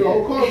shoes You you get a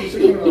whole car for He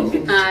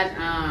 $600.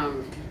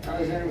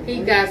 got,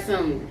 he got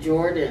some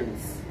Jordans.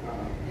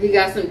 He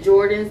got some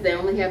Jordans. They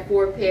only have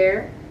 4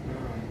 pair.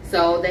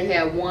 So they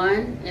had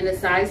one in a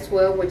size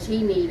 12, which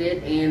he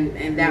needed,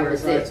 and that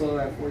was it. Size 12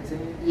 at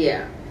 14?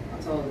 Yeah.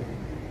 I told him.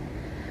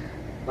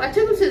 Well, I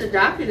took him to the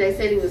doctor. They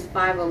said he was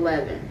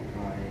 5'11".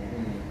 Oh,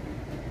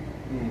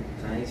 yeah.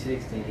 So he's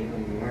 16. He's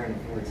going to be wearing a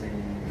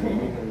 14.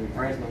 The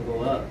price going to go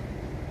up.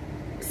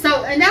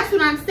 So, and that's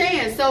what I'm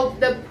saying. So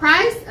the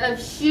price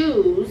of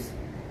shoes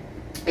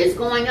is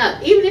going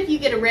up. Even if you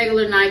get a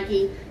regular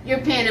Nike, you're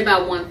paying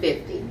about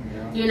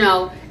 $150. You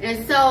know,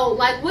 and so,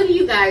 like, what do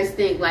you guys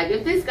think? Like,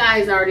 if this guy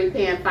is already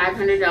paying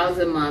 $500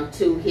 a month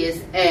to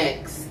his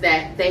ex,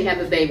 that they have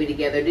a baby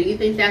together, do you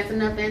think that's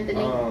enough,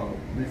 Anthony?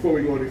 Before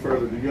we go any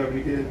further, do you have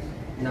any kids?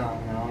 No,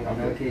 I don't got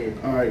no kids.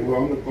 All right,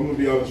 well, I'm going to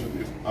be honest with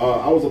you.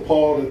 I was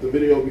appalled at the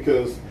video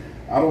because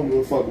I don't give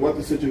a fuck what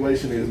the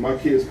situation is. My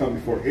kids come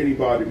before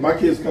anybody. My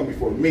kids come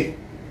before me.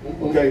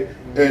 Okay?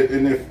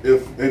 And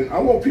if I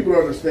want people to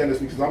understand this,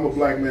 because I'm a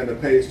black man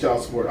that pays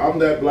child support. I'm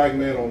that black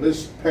man on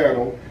this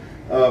panel.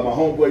 My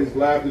homeboys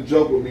laughed and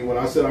joked with me when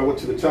I said I went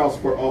to the child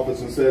support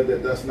office and said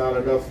that that's not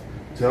enough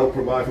to help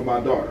provide for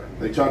my daughter.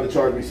 They tried to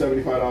charge me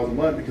 $75 a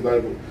month because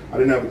I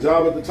didn't have a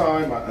job at the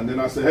time. And then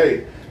I said,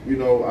 hey, you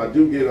know, I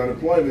do get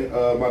unemployment.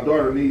 My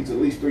daughter needs at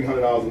least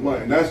 $300 a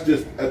month. And that's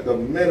just at the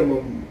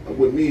minimum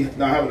with me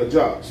not having a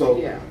job. So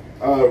Yeah.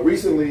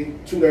 Recently,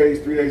 3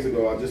 days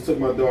ago, I just took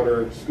my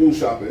daughter school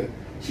shopping.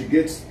 She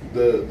gets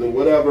the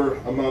whatever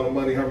amount of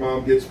money her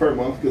mom gets per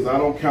month, because I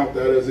don't count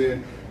that as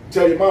in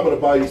tell your mama to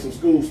buy you some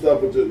school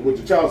stuff with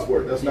your child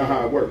support. That's not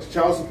how it works.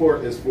 Child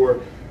support is for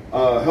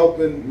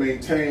helping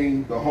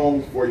maintain the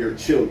home for your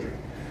children.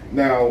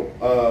 Now,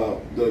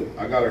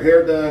 I got her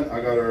hair done.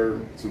 I got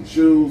her some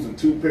shoes and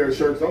 2 pair of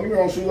shirts. Don't get me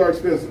wrong, shoes are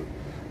expensive.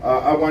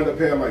 I wind up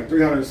paying like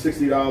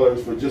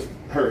 $360 for just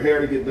her hair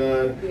to get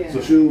done,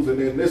 some shoes, and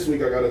then this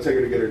week I got to take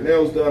her to get her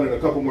nails done and a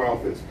couple more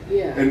outfits.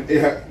 Yeah. And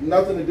it had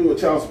nothing to do with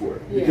child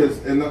support, because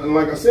and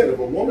like I said, if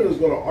a woman is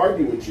going to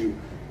argue with you,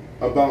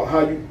 about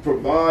how you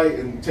provide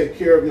and take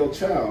care of your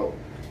child,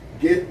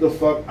 get the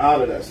fuck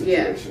out of that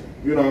situation.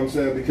 You know what I'm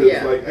saying?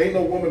 Because like, ain't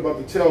no woman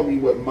about to tell me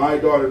what my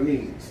daughter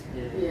needs.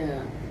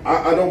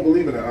 I don't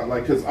believe in that.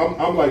 Like, cause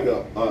I'm like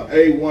a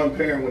A1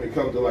 parent when it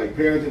comes to like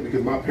parenting,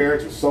 because my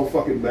parents were so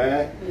fucking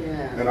bad,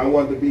 and I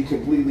wanted to be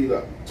completely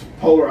the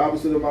polar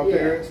opposite of my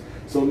parents.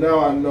 So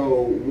now I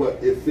know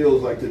what it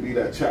feels like to be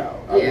that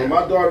child. When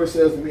my daughter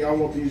says to me, "I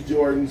want these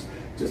Jordans,"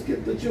 just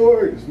get the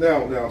Jordans.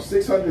 Now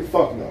 600,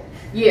 fuck no.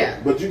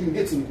 But you can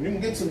get some. You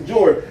can get some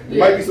Jordan. It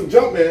might be some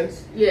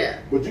Jumpmans.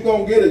 But you're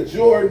gonna get a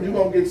Jordan.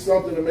 You're gonna get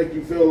something to make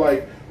you feel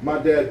like my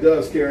dad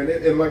does care.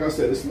 And like I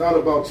said, it's not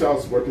about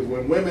child support, because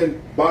when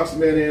women box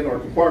men in or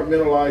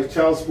compartmentalize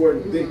child support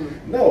and think,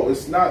 no,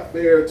 it's not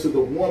fair to the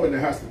woman that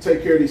has to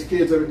take care of these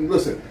kids.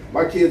 Listen,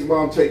 my kid's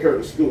mom take her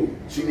to school.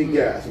 She need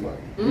gas money.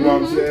 You know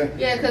what I'm saying?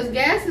 Yeah, because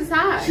gas is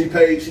high. She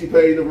paid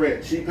the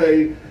rent.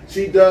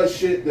 She does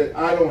shit that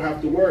I don't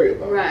have to worry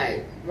about.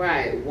 Right.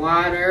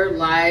 Water,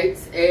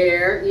 lights,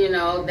 air, you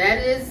know, that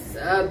is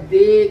a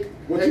big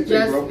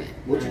adjustment.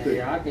 What you think?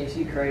 Yeah, I think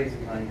she crazy.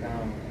 Like,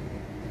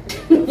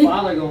 the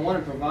father gonna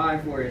want to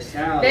provide for his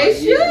child. They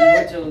should. You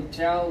want your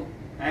child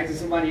asking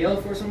somebody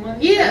else for some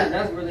money? Yeah.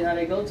 That's really how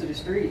they go to the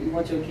street. You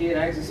want your kid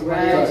asking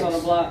somebody else on the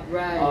block?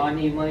 Oh, I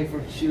need money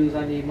for shoes.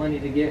 I need money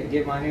to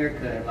get my hair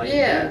cut. Like,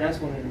 that's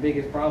one of the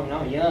biggest problems.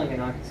 I'm young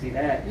and I can see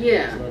that.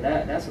 So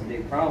that's a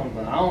big problem.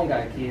 But I don't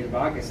got kids.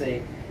 But I can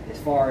say, as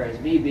far as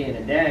me being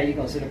a dad, you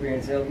gonna sit up here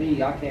and tell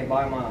me I can't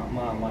buy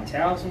my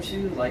child some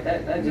shoes? Like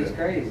that's just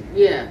crazy.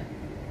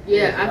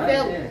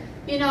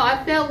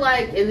 I felt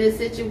like in this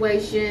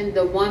situation,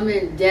 the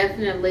woman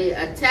definitely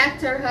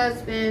attacked her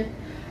husband.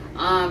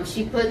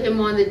 She put him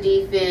on the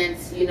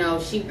defense. You know,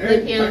 she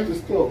put him.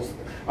 This close.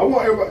 I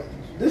want everybody.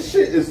 This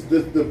shit is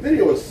the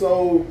video is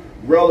so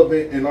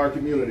relevant in our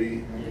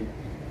community.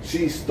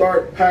 She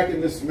start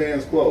packing this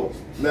man's clothes.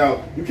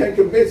 Now you can't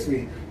convince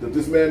me that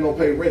this man don't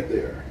pay rent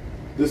there.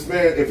 This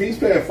man, if he's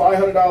paying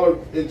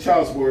 $500 in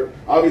child support,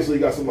 obviously he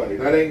got some money.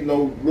 That ain't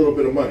no little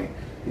bit of money.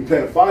 He's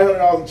paying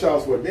 $500 in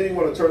child support. Then he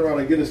want to turn around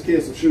and get his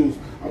kids some shoes.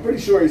 I'm pretty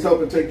sure he's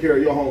helping take care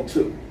of your home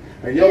too.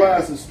 And your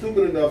ass is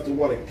stupid enough to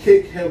want to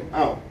kick him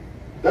out.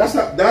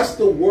 That's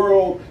the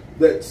world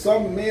that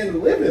some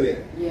men living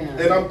in.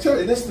 And I'm telling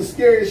you, this is the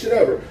scariest shit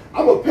ever.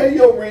 I'm gonna pay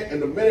your rent, and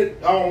the minute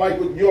you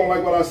don't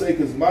like what I say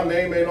because my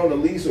name ain't on the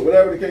lease or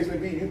whatever the case may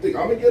be, you think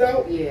I'm gonna get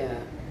out?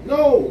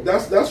 No,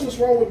 that's what's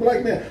wrong with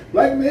black men.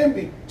 Black men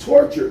be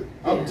tortured,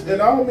 and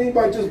I don't mean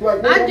by just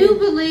black men. I do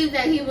believe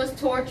that he was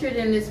tortured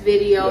in this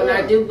video, and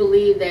I do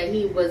believe that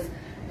he was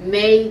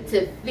made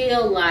to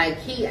feel like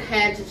he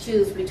had to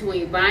choose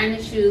between buying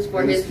the shoes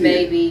for his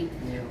baby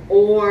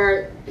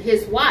or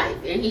his wife.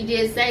 And he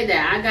did say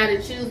that, I got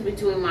to choose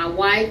between my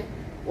wife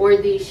or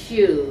these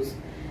shoes.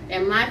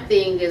 And my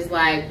thing is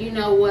like, you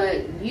know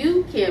what?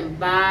 You can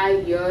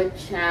buy your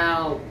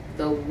child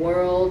the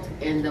world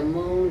and the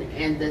moon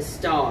and the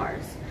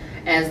stars.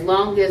 As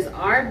long as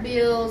our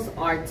bills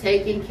are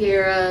taken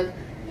care of,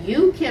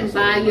 you can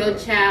buy your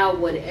child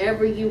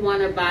whatever you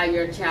want to buy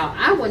your child.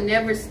 I would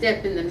never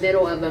step in the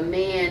middle of a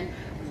man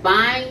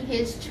buying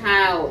his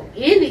child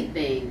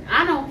anything.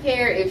 I don't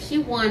care if she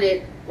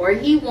wanted or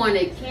he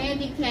wanted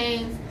candy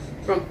canes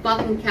from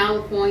fucking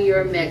California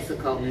or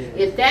Mexico.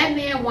 If that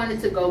man wanted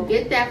to go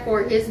get that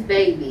for his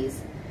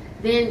babies,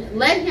 then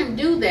let him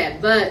do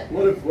that. But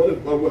what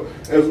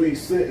if as we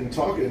sit and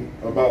talking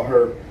about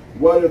her,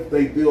 what if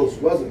they bills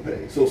wasn't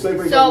paid? So say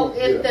for example,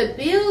 if the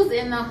bills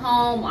in the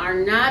home are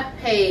not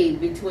paid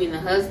between the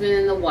husband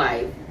and the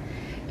wife,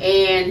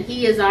 and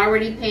he is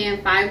already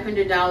paying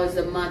 $500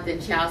 a month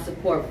in child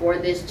support for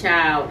this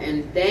child,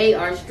 and they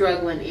are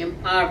struggling in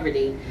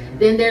poverty,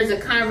 then there's a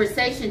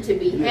conversation to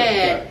be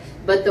had.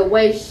 But the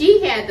way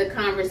she had the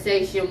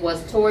conversation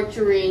was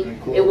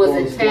torturing, it was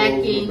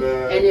attacking,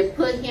 and it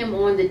put him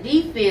on the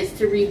defense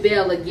to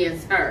rebel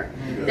against her.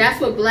 That's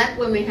what black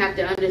women have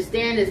to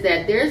understand, is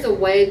that there's a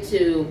way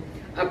to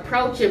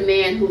approach a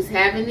man who's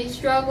having these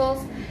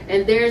struggles,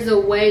 and there's a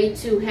way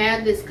to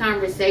have this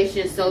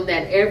conversation so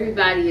that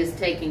everybody is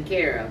taken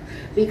care of.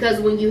 Because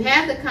when you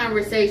have the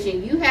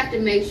conversation, you have to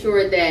make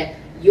sure that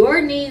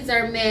your needs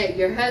are met,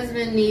 your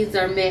husband's needs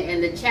are met,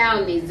 and the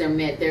child needs are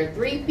met. There are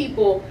three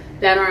people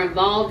that are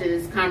involved in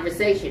this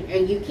conversation,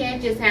 and you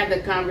can't just have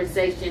the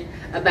conversation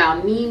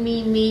about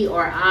me,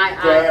 or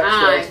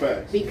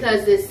I,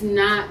 because it's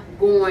not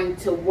going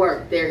to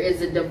work. There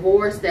is a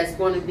divorce that's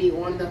going to be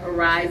on the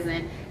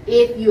horizon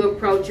if you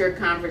approach your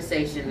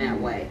conversation that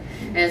way.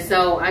 And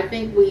so I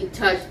think we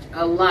touched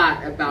a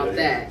lot about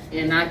that,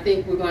 and I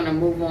think we're going to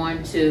move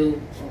on to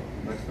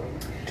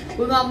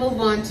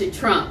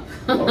Trump.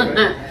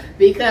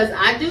 Because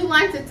I do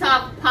like to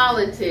talk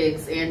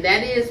politics, and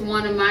that is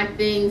one of my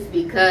things,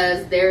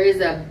 because there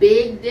is a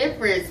big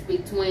difference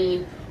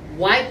between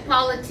white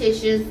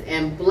politicians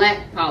and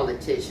black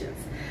politicians.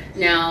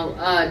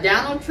 Now,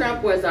 Donald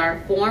Trump was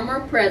our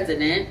former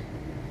president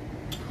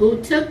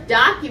who took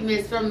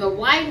documents from the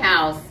White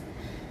House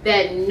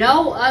that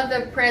no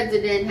other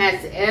president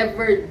has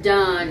ever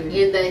done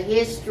in the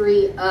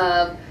history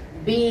of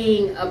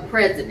being a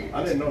president.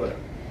 I didn't know that.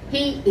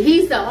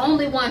 He's the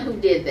only one who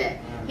did that.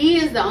 He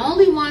is the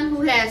only one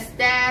who has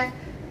staff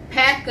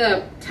pack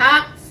up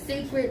top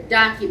secret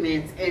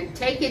documents and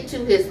take it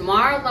to his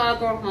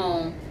Mar-a-Lago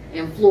home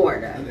in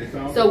Florida.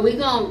 So we're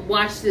going to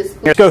watch this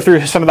clip. Let's go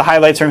through some of the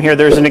highlights from here.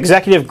 There's an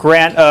executive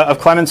grant of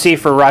clemency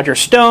for Roger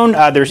Stone.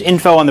 There's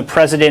info on the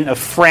president of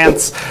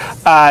France.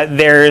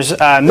 There's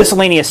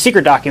miscellaneous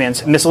secret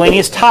documents,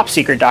 miscellaneous top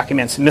secret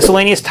documents,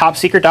 miscellaneous top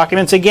secret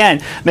documents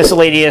again,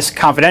 miscellaneous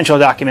confidential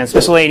documents,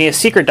 miscellaneous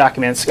secret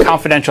documents,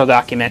 confidential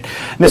document,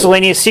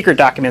 miscellaneous secret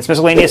documents,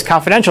 miscellaneous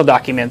confidential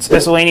documents,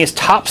 miscellaneous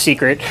top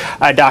secret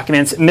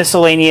documents,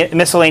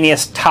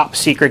 miscellaneous top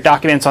secret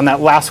documents. On that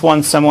last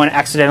one, someone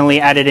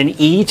accidentally added an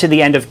E to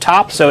the end of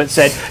top, so it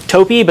said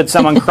Topi, but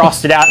someone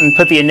crossed it out and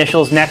put the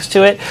initials next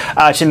to it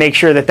to make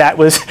sure that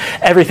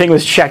everything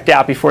was checked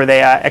out before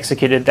they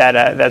executed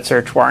that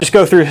search warrant. Just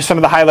go through some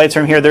of the highlights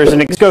from here. There's an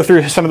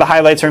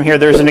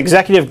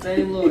executive.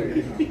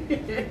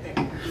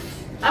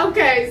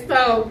 Okay,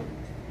 so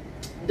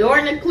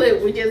during the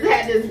clip, we just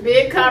had this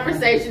big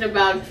conversation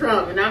about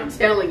Trump, and I'm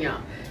telling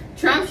y'all,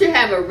 Trump should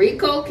have a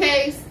RICO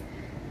case.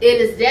 It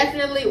is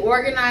definitely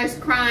organized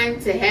crime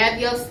to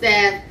have your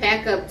staff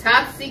pack up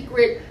top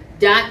secret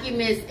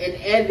documents and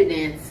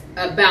evidence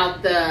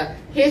about the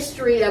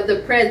history of the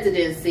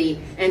presidency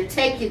and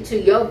take it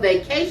to your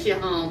vacation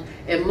home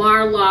in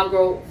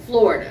Mar-a-Lago,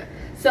 Florida.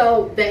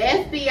 So the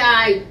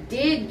FBI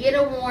did get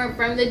a warrant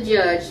from the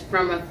judge,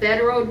 from a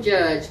federal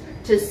judge,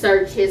 to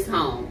search his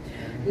home.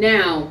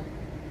 Now,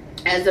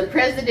 as a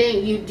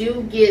president, you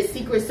do get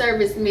Secret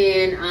Service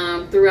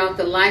men throughout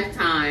the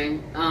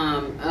lifetime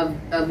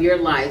of your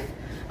life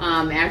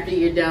after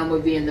you're done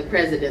with being the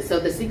president.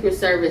 So the Secret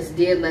Service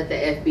did let the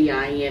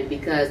FBI in,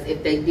 because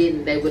if they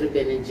didn't, they would have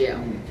been in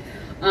jail.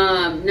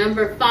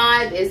 Number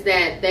 5 is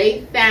that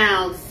they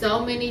found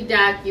so many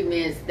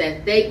documents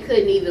that they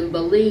couldn't even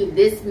believe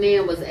this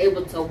man was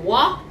able to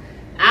walk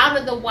out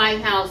of the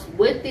White House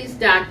with these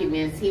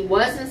documents. He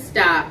wasn't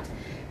stopped.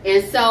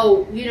 And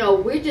so, you know,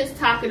 we're just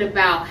talking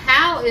about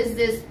how is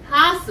this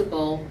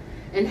possible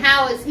and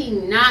how is he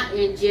not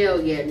in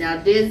jail yet?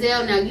 Now,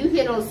 Denzel, now you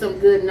hit on some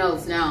good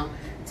notes. Now,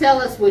 tell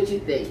us what you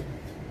think.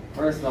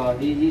 First off,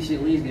 he should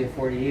at least get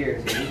 40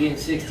 years. If you're getting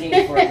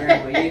 16 for a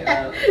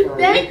grand, for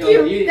Thank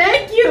RICO, you,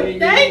 thank you. You're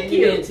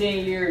getting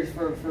 10 years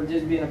for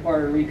just being a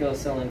part of RICO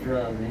selling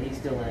drugs, and he's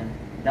still in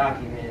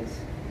documents,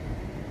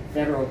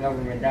 federal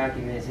government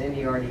documents, and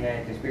he already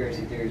had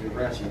conspiracy theories with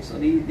Russia. So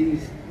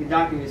these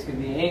documents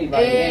could be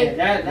anybody. And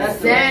that's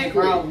the main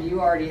problem. You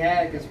already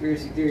had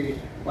conspiracy theories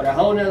with a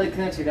whole other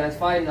country that's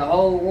fighting the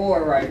whole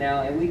war right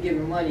now, and we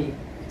giving money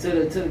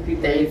to the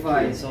people they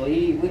fighting. So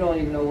we don't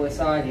even know what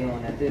side he's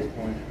on at this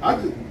point.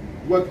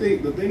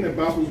 The thing that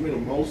baffles me the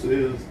most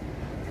is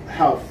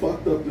how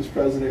fucked up this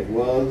president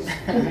was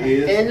and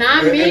is. And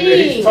and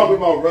he's talking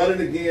about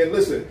running again.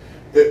 Listen,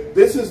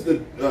 this is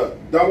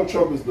Donald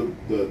Trump is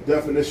the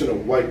definition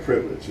of white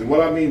privilege. And what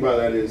I mean by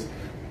that is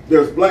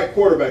there's black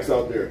quarterbacks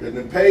out there that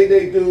then paid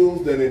their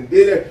dues,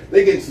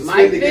 they get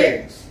suspended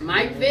games.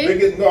 Mike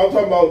Vick? No, I'm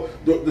talking about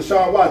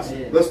Deshaun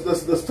Watson. Yeah.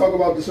 Let's talk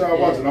about Deshaun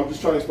Watson. I'm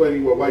just trying to explain to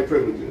you what white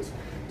privilege is.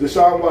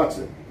 Deshaun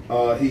Watson,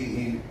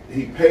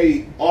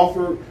 he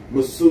offered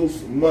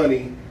masseuse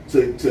money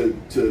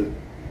to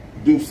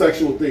do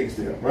sexual things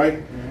to him, right?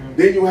 Mm-hmm.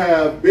 Then you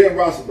have Ben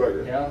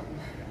Roethlisberger. Yeah.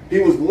 He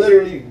was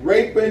literally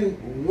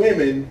raping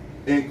women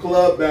in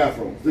club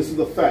bathrooms. This is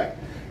a fact.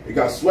 It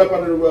got swept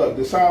under the rug.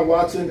 Deshaun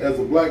Watson, as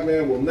a black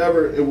man, will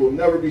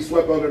never be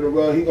swept under the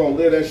rug. He's gonna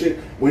live that shit.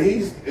 When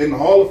he's in the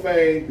Hall of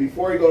Fame,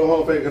 before he go to the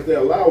Hall of Fame, if they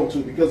allow him to,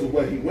 because of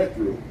what he went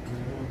through,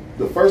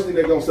 the first thing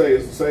they're gonna say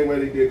is the same way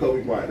they did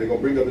Kobe Bryant. They're gonna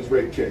bring up his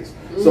rape case.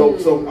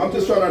 So I'm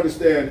just trying to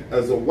understand,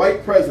 as a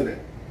white president,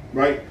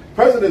 right?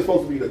 President is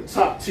supposed to be the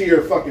top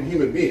tier fucking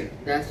human being.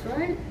 That's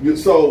right.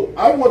 So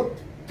I want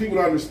people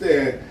to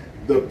understand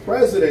the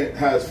president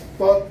has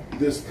fucked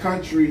this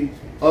country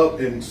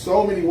up in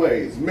so many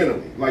ways,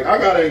 mentally. Like, I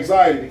got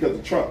anxiety because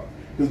of Trump.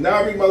 Because now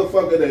every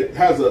motherfucker that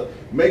has a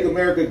Make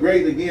America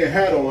Great Again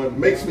hat on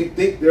makes me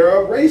think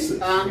they're a racist.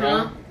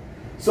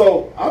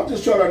 So I'm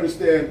just trying to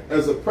understand,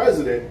 as a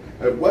president,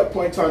 at what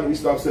point in time do we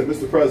stop saying,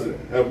 Mr. President?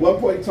 At what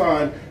point in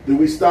time do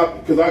we stop?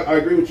 Because I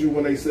agree with you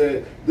when they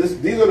said,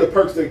 these are the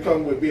perks that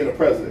come with being a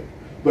president.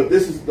 But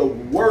this is the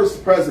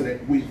worst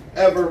president we've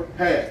ever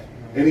had.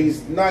 And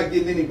he's not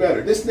getting any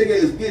better. This nigga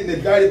is getting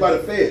indicted by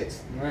the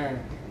feds. Man.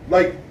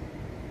 Like,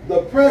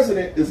 the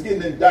president is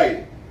getting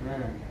indicted.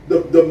 Man.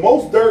 The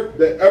most dirt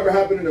that ever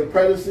happened in the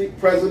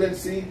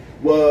presidency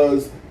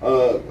was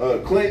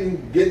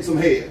Clinton getting some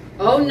head.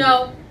 Oh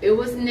no, it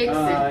was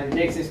Nixon.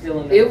 Nixon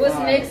still in the It was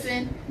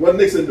Nixon. What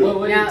Nixon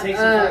do?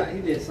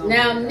 He did something.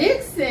 Now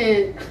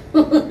Nixon.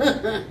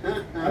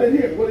 I didn't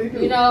hear. What did he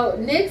do? You know,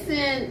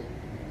 Nixon.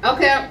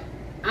 Okay,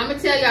 I'm gonna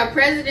tell y'all,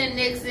 President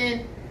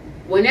Nixon.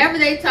 Whenever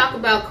they talk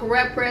about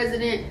corrupt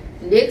president,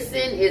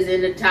 Nixon is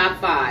in the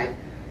top 5.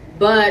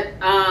 But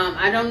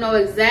I don't know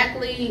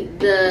exactly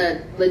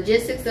the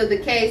logistics of the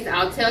case.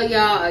 I'll tell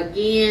y'all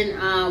again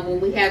when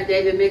we have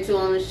David Mitchell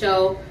on the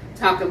show,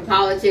 talking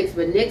politics,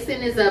 but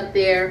Nixon is up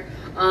there.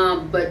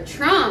 But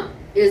Trump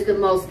is the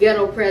most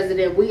ghetto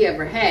president we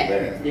ever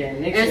had. Yeah,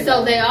 Nixon. And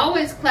so they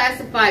always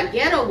classify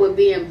ghetto with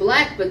being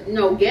black, but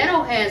no,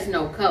 ghetto has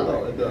no color.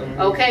 No, it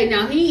doesn't. Okay,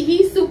 now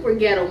he's super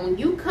ghetto. When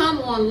you come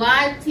on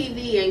live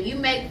TV and you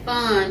make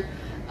fun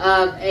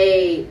of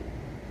a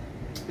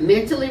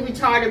mentally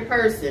retarded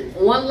person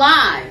on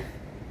live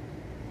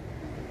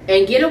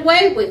and get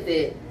away with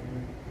it,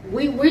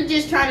 we're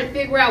just trying to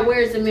figure out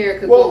where's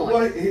America going.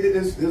 Well,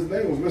 his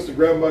name was Mr.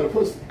 Grab Him by the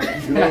Pussy.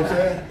 You know what I'm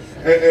saying?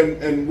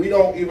 And we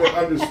don't even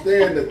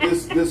understand that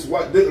this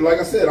white, like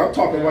I said, I'm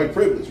talking white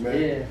privilege,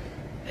 man. Yeah.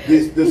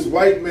 This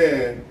white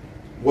man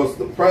was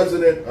the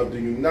president of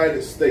the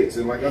United States,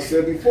 and like I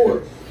said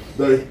before,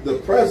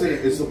 the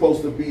president is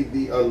supposed to be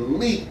the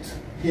elite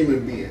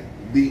human being,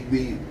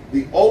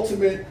 the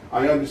ultimate.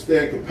 I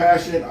understand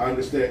compassion, I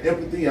understand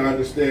empathy, I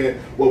understand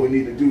what we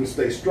need to do to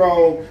stay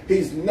strong.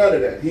 He's none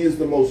of that. He is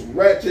the most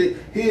ratchet.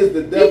 He is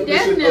the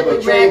definition of a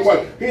trailer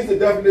park. He's the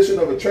definition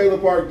of a trailer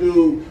park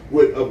dude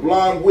with a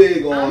blonde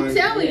wig on. I'm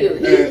telling you,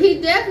 he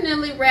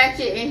definitely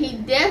ratchet, and he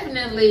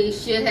definitely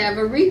should have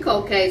a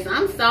RICO case.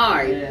 I'm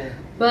sorry. Yeah.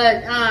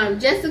 But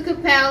Jessica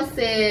Powell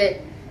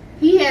said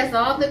he has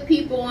all the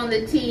people on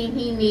the team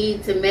he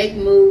needs to make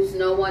moves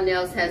no one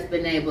else has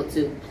been able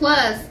to.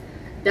 Plus,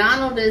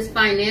 Donald is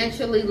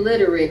financially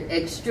literate,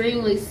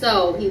 extremely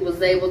so. He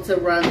was able to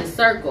run the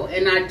circle,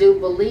 and I do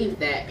believe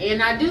that.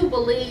 And I do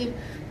believe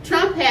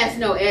Trump has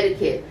no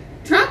etiquette.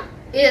 Trump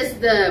is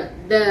the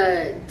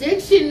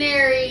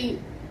dictionary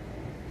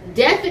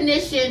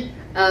definition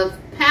of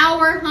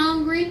power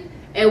hungry,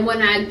 and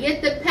when I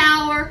get the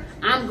power,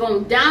 I'm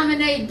going to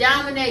dominate,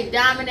 dominate,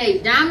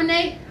 dominate,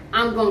 dominate.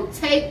 I'm going to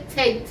take.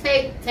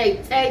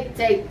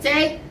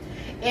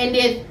 And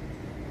if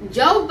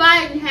Joe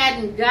Biden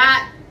hadn't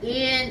got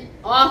in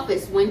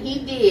office when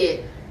he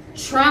did,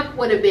 Trump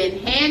would have been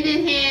hand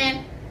in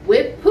hand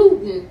with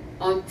Putin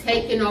on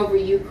taking over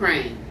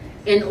Ukraine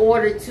in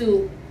order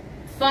to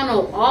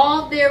funnel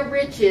all their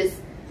riches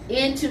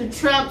into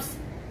Trump's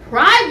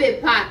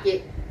private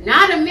pocket,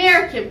 not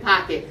American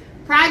pocket,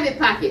 private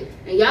pocket.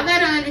 And y'all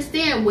got to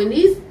understand, when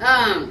these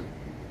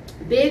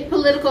big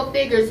political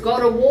figures go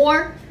to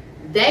war,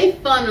 they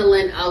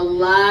funneling a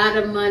lot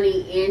of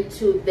money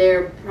into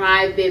their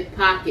private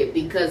pocket,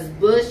 because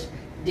Bush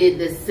did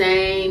the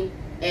same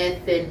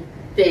effing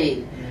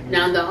thing.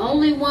 Now, the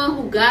only one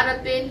who got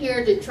up in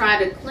here to try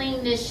to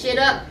clean this shit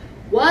up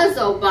was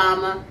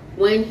Obama,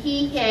 when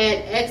he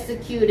had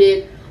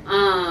executed,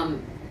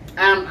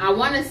 I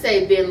want to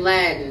say Bin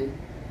Laden,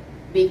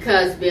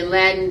 because Bin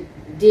Laden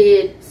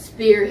did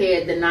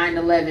spearhead the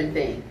 9/11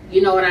 thing.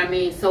 You know what I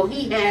mean? So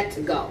he had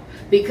to go,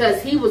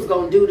 because he was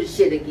going to do the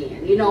shit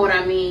again. You know what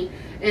I mean?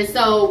 And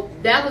so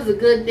that was a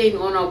good thing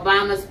on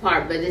Obama's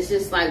part, but it's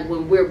just like,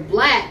 when we're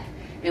black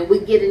and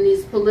we get in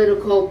these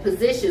political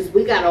positions,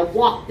 we got to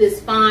walk this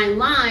fine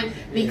line,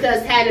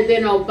 because had it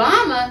been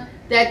Obama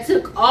that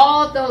took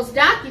all those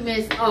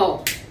documents,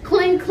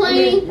 clean,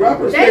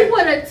 they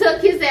would have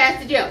took his ass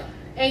to jail.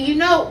 And you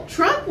know,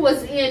 Trump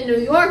was in New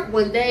York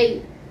when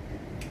they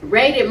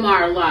raided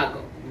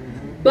Mar-a-Lago.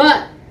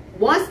 But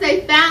once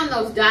they found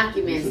those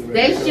documents,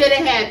 they should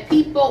have had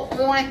people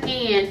on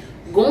hand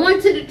going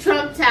to the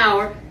Trump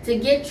Tower to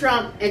get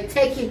Trump and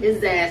taking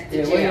his ass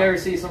to jail. We never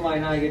see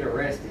somebody not get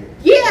arrested.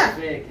 Yeah.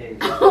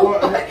 It's a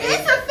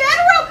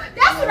federal.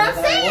 That's what I'm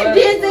saying.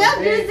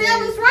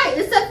 Denzel is right.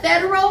 It's a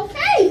federal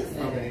case.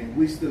 I mean,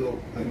 we still,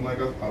 and like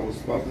I was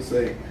about to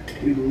say,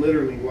 we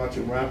literally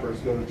watching rappers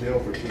go to jail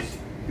for just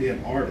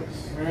being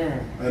artists.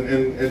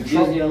 And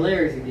Trump, using your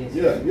lyrics against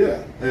you.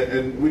 Yeah.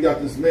 And we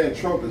got this man,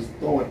 Trump, is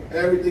throwing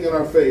everything in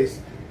our face.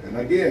 And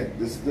again,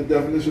 this is the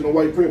definition of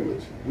white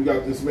privilege. We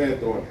got this man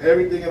throwing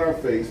everything in our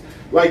face.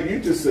 Like you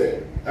just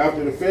said,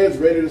 after the feds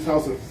raided his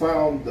house and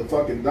found the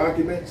fucking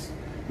documents,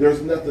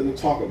 there's nothing to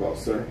talk about,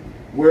 sir.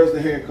 Where's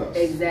the handcuffs?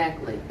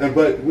 Exactly.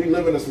 But we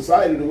live in a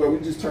society where we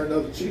just turn the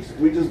other cheeks.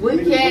 We just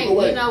can't. Look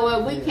away. You know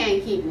what? We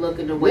can't keep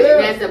looking away. Yeah.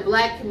 And as a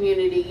black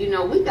community, you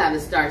know, we got to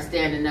start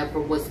standing up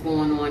for what's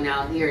going on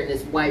out here in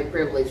this white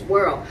privileged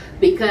world.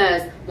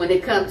 Because when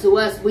it comes to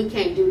us, we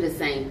can't do the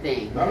same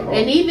thing.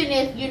 And even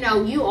if, you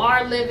know, you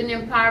are living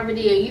in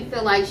poverty and you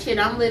feel like, shit,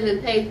 I'm living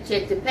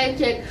paycheck to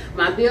paycheck,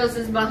 my bills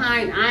is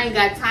behind, I ain't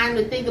got time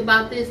to think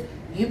about this,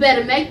 you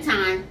better make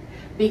time.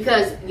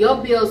 Because your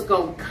bill's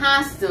going to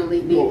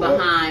constantly be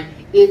behind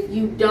if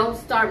you don't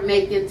start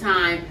making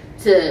time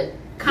to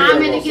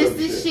comment against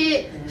this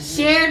shit,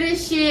 share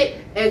this shit,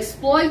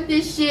 exploit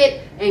this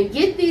shit, and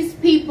get these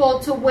people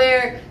to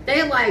where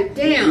they're like,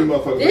 damn,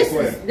 this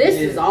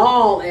is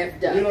all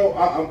effed up. You know,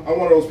 I'm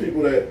one of those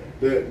people that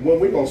when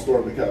we gonna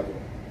storm the Capitol,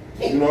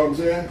 you know what I'm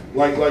saying?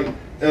 Like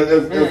as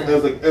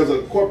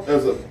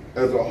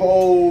a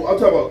whole, I'm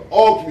talking about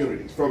all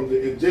communities, from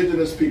the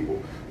indigenous people,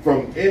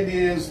 from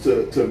Indians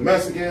to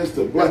Mexicans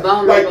to black, the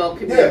vulnerable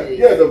communities.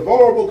 Yeah, the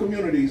vulnerable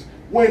communities.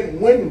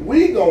 when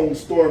we gonna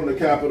storm the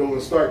Capitol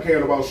and start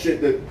caring about shit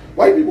that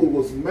white people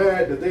was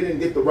mad that they didn't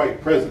get the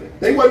right president.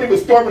 They wasn't even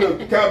storming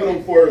the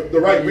Capitol for the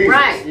right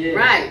reasons.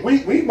 Right,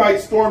 right. We might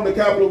storm the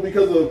Capitol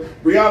because of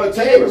Breonna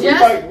Taylor.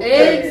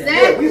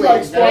 Exactly. We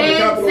might storm the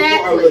Capitol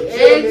for a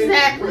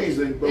legitimate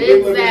reason, but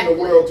we're living in a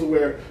world to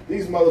where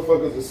these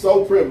motherfuckers are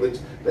so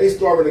privileged, they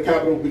storming the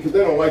Capitol because they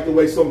don't like the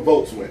way some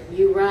votes went.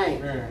 You're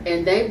right.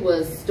 And they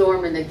was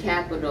storming the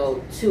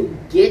Capitol to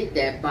get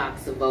that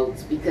box of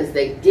votes because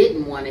they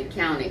didn't want to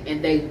count it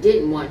and they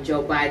didn't want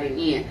Joe Biden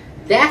in.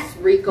 That's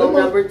RICO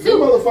number 2.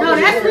 No,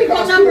 that's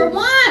RICO number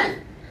 1.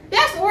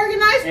 That's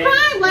organized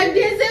crime, like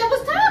Denzel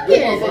was talking. These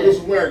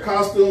motherfuckers wearing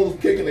costumes,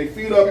 kicking their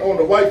feet up on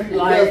the white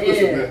people's desk.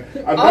 Listen, man,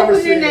 I've never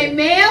seen their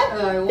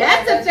mail.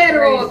 That's a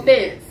federal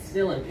offense.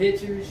 Stealing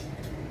pictures,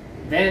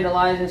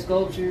 vandalizing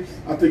sculptures.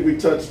 I think we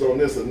touched on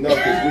this enough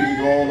because we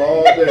can go on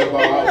all day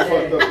about how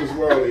fucked up this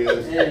world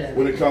is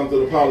when it comes to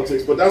the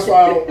politics. But that's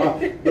why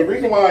the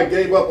reason why I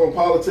gave up on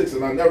politics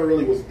and I never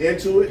really was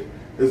into it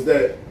is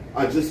that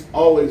I just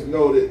always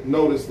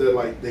noticed that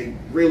like they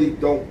really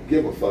don't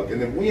give a fuck.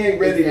 And if we ain't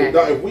ready to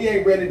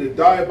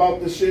die, about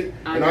this shit,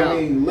 I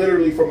mean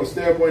literally from a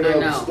standpoint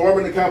of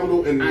storming the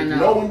Capitol and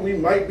knowing we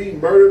might be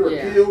murdered or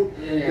killed,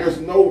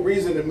 there's no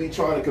reason in me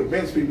trying to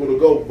convince people to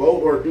go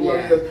vote or do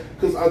anything.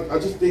 Because I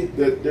just think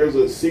that there's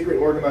a secret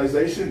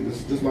organization. This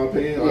is just my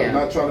opinion. I'm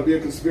not trying to be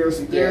a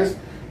conspiracy theorist.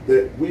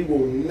 That we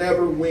will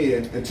never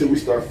win until we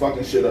start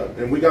fucking shit up,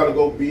 and we got to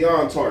go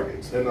beyond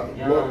targets. And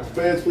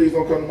fans, please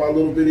don't come to my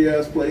little bitty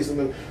ass place.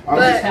 And I'm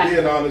just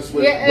being honest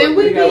with. Yeah, and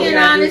we being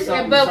honest,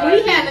 but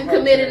we haven't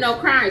committed no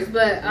crimes.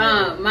 But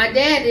my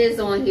dad is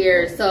on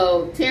here,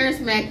 so Terrence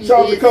Mackey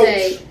did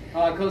say,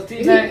 Coach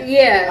T Mac.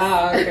 Yes.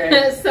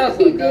 Okay. So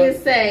he did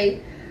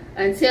say,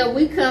 until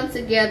we come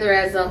together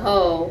as a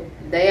whole,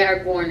 they are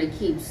going to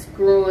keep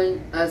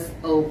screwing us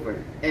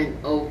over and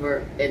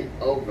over and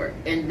over.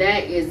 And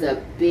that is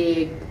a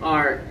big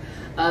part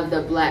of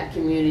the black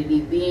community,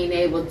 being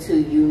able to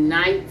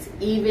unite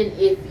even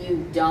if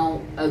you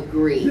don't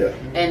agree.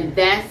 And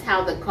that's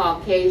how the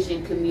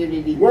Caucasian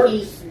community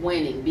keeps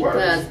winning,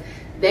 because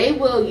they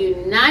will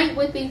unite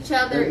with each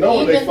other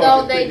even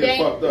though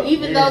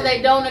they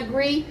don't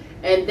agree.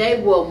 And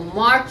they will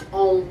march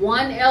on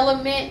one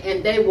element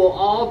and they will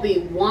all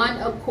be one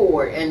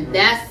accord. And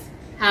that's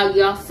how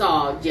y'all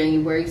saw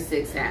January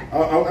 6th happen.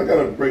 I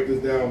gotta break this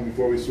down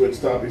before we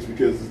switch topics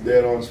because it's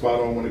dead on, spot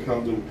on when it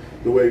comes to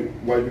the way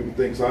white people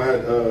think. So I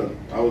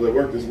was at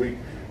work this week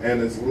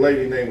and this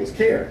lady name was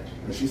Karen,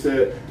 and she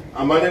said,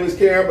 "My name is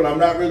Karen, but I'm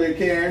not really a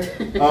Karen,"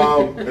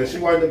 and she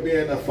wound up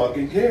being a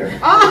fucking Karen.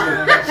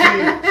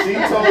 She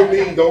told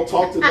me, "Don't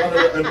talk to none of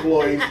the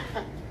employees.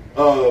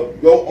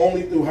 Go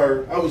only through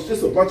her." I was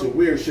just a bunch of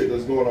weird shit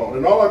that's going on,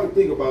 and all I could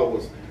think about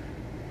was,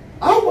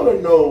 I want to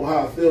know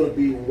how I feel to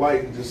be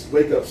white and just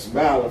wake up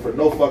smiling for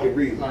no fucking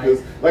reason.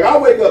 Because, like, I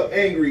wake up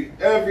angry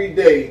every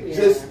day,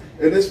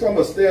 and it's from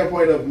a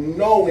standpoint of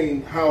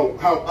knowing how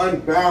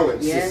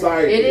unbalanced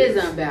society is. It is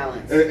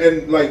unbalanced.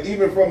 And, like,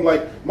 even from,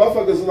 like,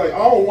 motherfuckers are like,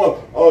 I don't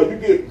want, you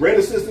get rent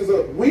assistance.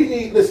 We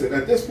need, listen,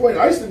 at this point,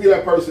 I used to be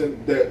that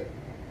person that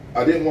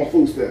I didn't want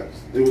food stamps.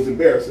 It was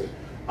embarrassing.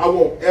 I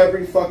want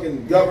every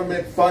fucking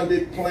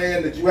government-funded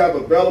plan that you have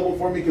available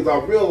for me because I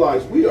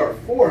realize we are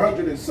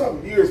 400 and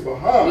something years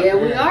behind. Yeah,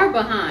 we are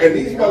behind. And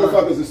these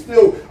motherfuckers are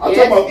still. I'm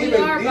talking about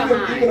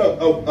even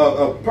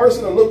a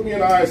person to look me in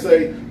the eye and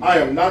say, "I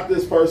am not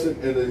this person,"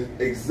 and is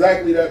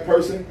exactly that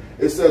person.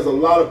 It says a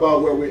lot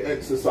about where we're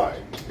at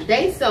society.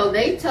 They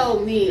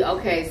told me,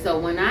 okay, so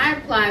when I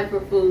applied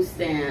for food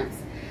stamps,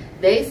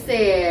 they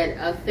said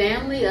a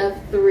family of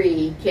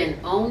 3 can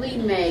only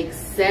make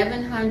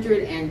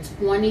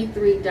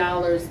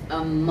 $723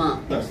 a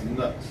month. That's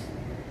nuts.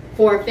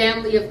 For a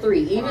family of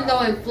 3, even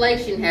though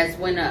inflation has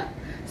went up.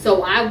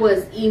 So I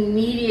was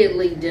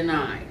immediately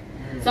denied.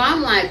 So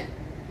I'm like,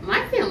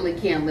 my family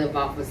can't live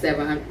off of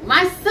 $700.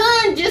 My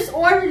son just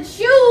ordered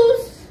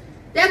shoes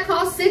that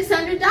cost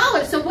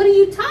 $600. So what are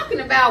you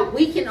talking about?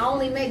 We can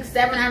only make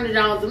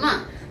 $700 a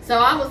month. So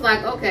I was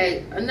like,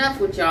 okay, enough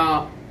with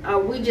y'all.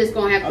 We just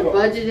gonna have to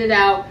budget it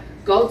out,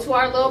 go to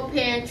our little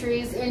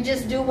pantries, and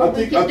just do what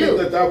we can do. I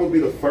think that would be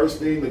the first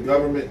thing the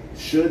government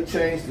should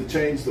change to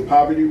change the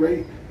poverty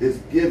rate is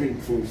giving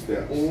food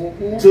stamps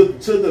to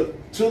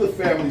the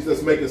families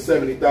that's making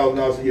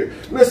 $70,000 a year.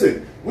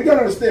 Listen, we gotta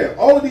understand,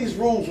 all of these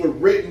rules were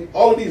written,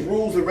 all of these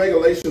rules and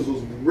regulations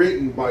was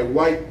written by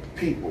white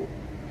people,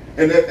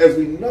 and that, as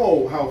we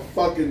know how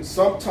fucking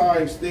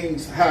sometimes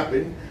things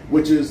happen,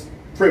 which is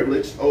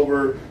privilege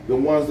over the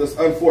ones that's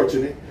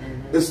unfortunate.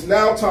 It's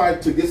now time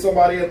to get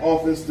somebody in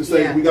office to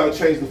say we got to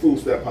change the food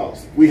stamp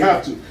policy. We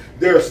have to.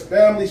 There's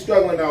families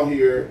struggling out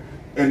here,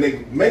 and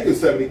they making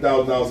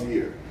 $70,000 a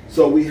year.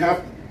 So we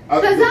have to.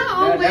 Because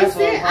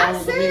I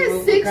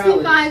said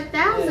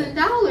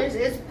 $65,000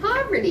 is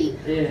poverty.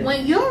 Yeah.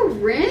 When your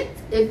rent,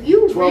 if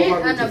you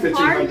rent an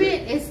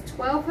apartment, it's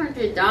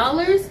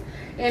 $1,200,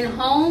 and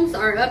homes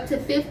are up to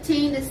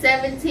 $15 to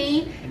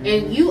 $17,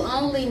 and you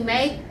only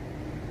make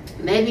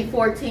maybe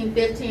 $14,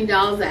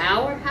 $15 an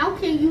hour, how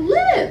can you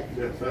live?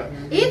 Yeah,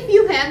 If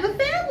you have a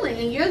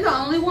family and you're the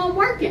only one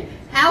working,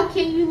 how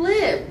can you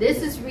live?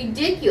 This is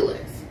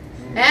ridiculous.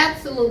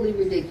 Absolutely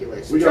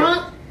ridiculous.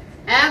 Trump,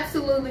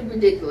 absolutely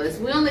ridiculous.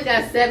 We only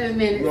got 7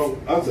 minutes. Well,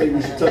 I'll tell you,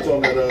 we should touch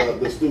on that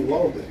the student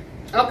loan thing.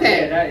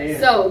 Okay,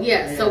 so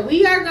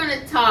we are going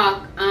to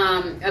talk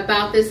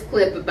about this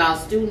clip about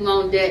student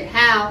loan debt,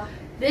 how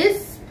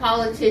this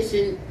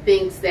politician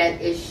thinks that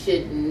it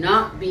should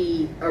not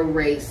be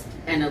erased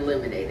and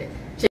eliminated.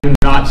 Do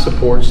not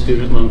support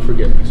student loan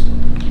forgiveness.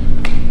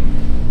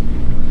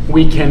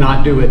 We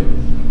cannot do it.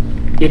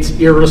 It's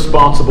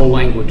irresponsible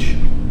language.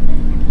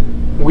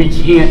 We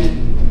can't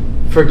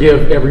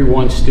forgive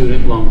everyone's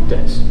student loan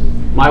debts.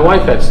 My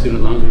wife had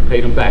student loans, we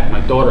paid them back.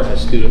 My daughter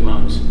has student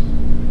loans.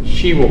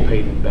 She will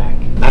pay them back.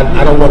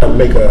 I don't want to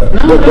make a...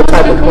 what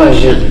type of claim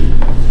is it?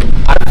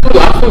 I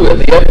flew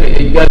it.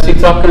 You guys see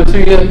Top Gun 2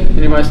 yet?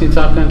 Anybody see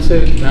Top Gun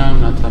 2? No,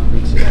 I'm not Top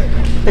Gun 2.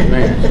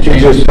 Man, You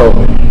just told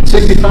me.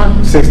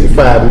 65?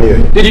 65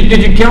 million. Did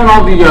you count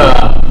all the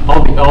yeah,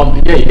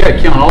 you gotta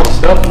count all the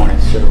stuff on it,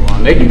 so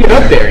they can get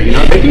up there, you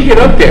know, they can get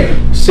up there.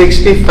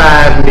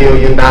 $65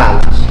 million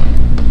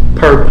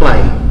per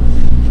plane.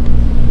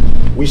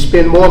 We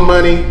spend more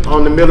money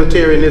on the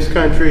military in this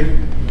country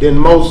than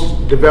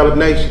most developed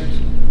nations.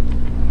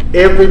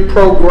 Every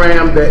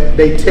program that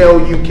they tell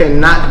you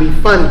cannot be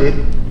funded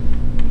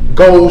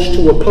goes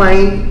to a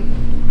plane,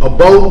 a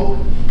boat,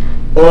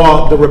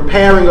 or the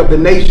repairing of the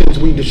nations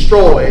we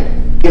destroyed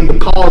in the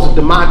cause of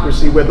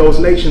democracy, where those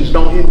nations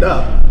don't end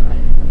up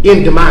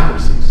in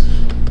democracies.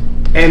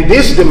 And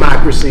this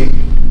democracy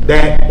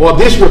or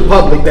this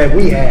republic that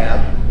we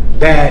have,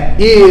 that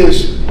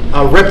is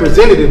a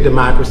representative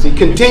democracy,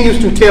 continues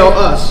to tell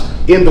us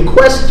in the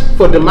quest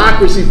for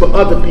democracy for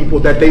other people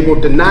that they will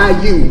deny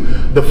you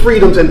the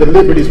freedoms and the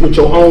liberties with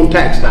your own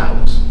tax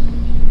dollars.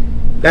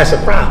 That's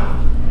a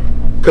problem,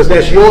 because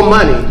that's your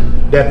money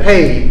that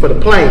paid for the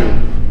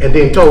plane and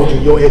then told you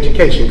your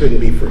education couldn't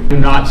be free. Do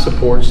not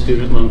support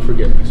student loan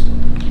forgiveness.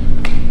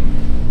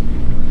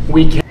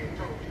 We can.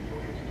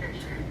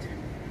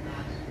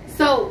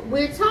 So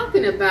we're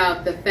talking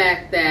about the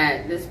fact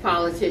that this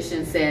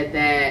politician said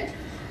that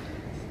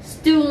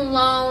student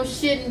loans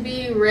shouldn't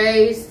be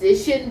erased, it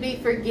shouldn't be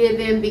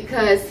forgiven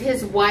because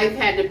his wife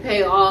had to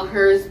pay all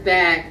hers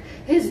back.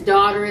 His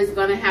daughter is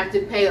going to have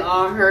to pay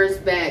all hers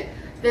back.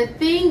 The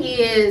thing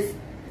is,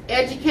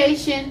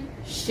 education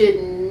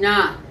should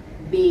not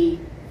be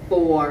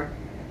for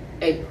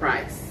a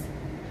price.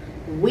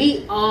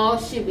 We all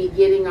should be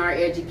getting our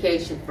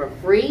education for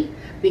free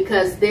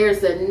because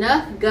there's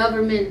enough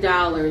government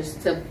dollars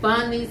to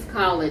fund these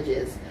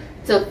colleges,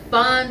 to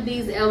fund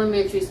these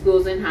elementary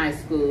schools and high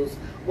schools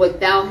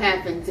without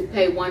having to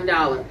pay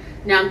 $1.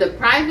 Now, the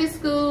private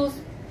schools,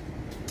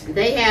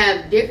 they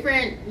have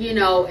different,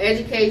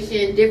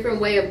 education, different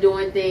way of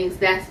doing things,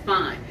 that's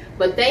fine.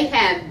 But they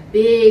have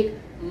big,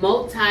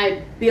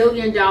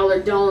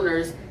 multi-billion-dollar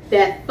donors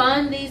that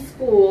fund these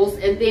schools,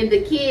 and then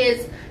the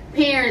kids'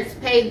 parents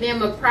pay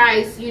them a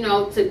price,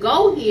 to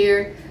go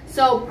here.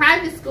 So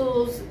private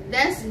schools,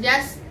 that's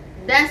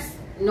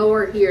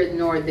nor here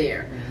nor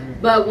there.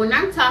 But when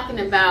I'm talking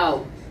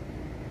about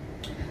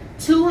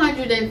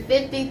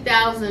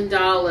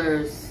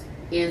 $250,000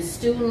 in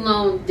student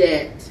loan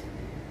debt,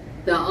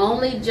 the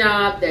only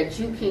job that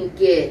you can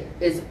get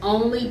is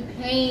only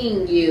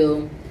paying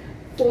you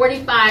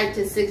 $45,000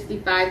 to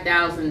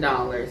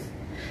 $65,000,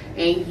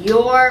 and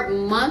your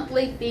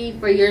monthly fee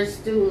for your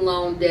student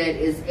loan debt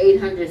is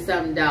 $800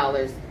 something.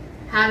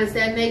 How does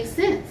that make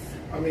sense?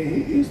 I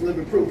mean, he's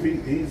living proof.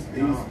 He's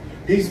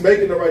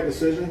making the right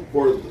decision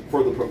for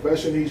the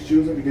profession he's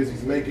choosing, because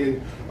he's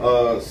making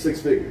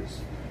 6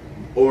 figures,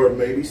 or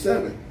maybe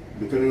 7,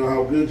 depending on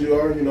how good you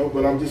are.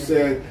 But I'm just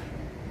saying,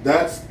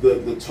 that's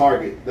the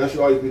target. That should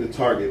always be the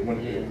target. When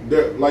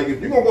like,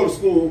 if you're gonna go to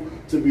school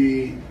to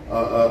be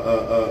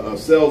a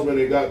salesman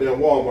in goddamn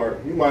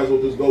Walmart, you might as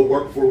well just go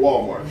work for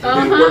Walmart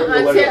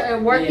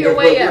and work your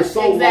way up.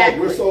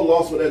 We're so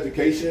lost with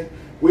education.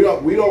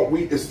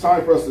 It's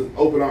time for us to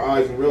open our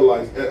eyes and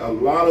realize that a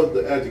lot of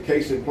the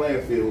education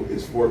playing field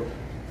is for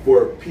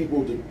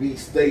people to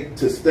stay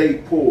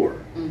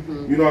poor.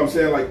 You know what I'm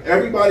saying? Like,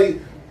 everybody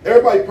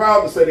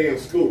proud to say they're in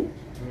school,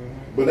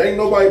 but ain't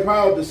nobody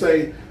proud to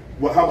say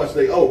how much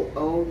they owe.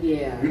 Oh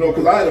yeah.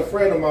 Because I had a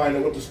friend of mine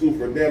that went to school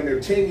for damn near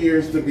 10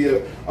 years to be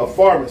a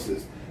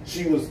pharmacist.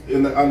 She was,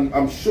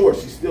 I'm sure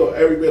she's still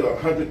every bit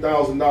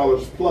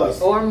 $100,000 plus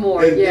or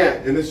more. In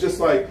debt. And it's just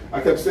like, I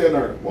kept saying to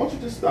her, why don't you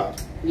just stop?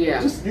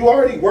 Yeah. You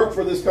already work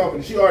for this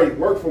company. She already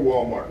worked for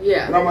Walmart.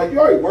 Yeah. And I'm like, you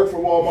already worked for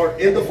Walmart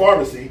in the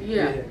pharmacy.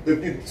 Yeah.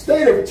 If you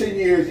stay there for 10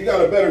 years, you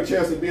got a better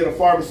chance of being a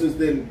pharmacist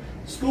than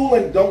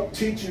schooling. Don't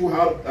teach you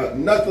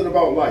nothing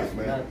about life,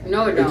 man.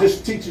 No, it don't. It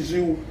just teaches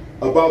you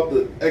about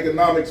the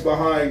economics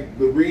behind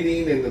the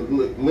reading and the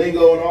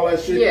lingo and all that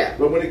shit. Yeah.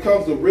 But when it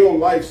comes to real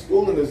life,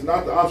 schooling is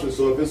not the option.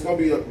 So if it's going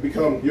to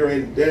become you're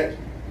in debt,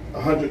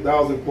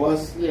 100,000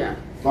 plus. Yeah.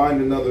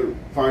 Find another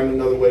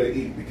way to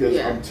eat, because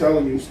I'm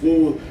telling you,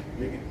 school.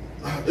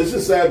 it's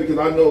just sad because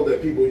I know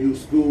that people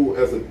use school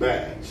as a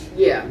badge.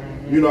 Yeah.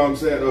 You know what I'm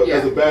saying?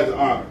 As a badge of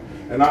honor.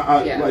 And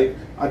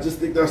I just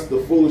think that's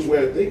the foolish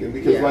way of thinking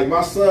because like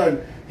my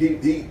son,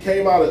 he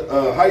came out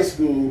of high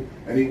school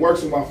and he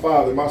works with my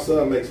father. My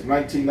son makes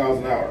 $19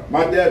 an hour.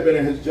 My dad been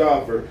in his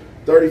job for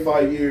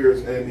 35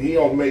 years and he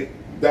don't make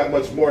that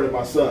much more than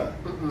my son.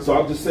 So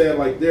I'm just saying,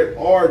 like, there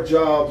are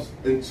jobs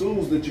and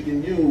tools that you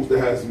can use that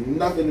has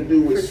nothing to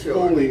do with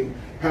schooling,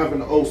 having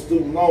to owe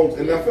student loans.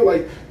 And I feel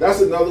like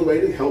that's another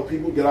way to help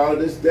people get out of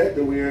this debt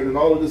that we're in and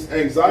all of this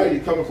anxiety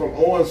coming from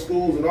owing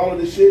schools and all of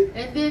this shit.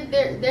 And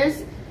then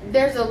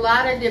there's a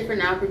lot of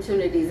different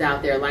opportunities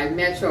out there, like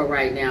Metro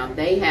right now.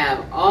 They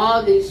have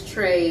all these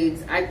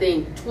trades, I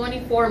think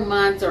 24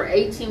 months or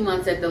 18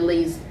 months at the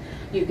least.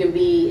 You can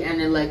be an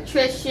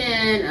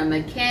electrician, a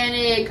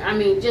mechanic. I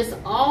mean, just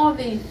all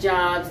these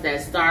jobs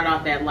that start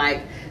off at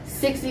like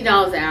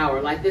 $60 an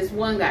hour. Like this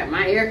one guy,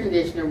 my air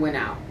conditioner went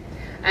out.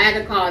 I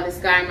had to call this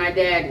guy my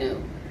dad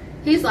knew.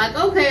 He's like,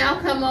 okay,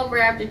 I'll come over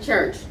after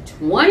church.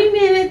 20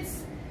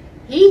 minutes.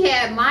 He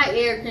had my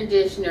air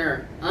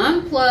conditioner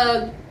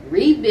unplugged,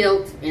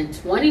 rebuilt in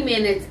 20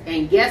 minutes.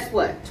 And guess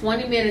what?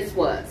 20 minutes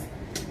was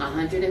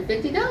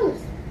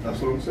 $150.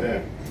 That's what I'm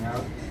saying.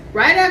 Yeah.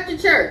 Right after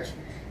church.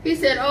 He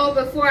said, oh,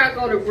 before I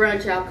go to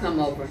brunch, I'll come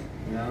over.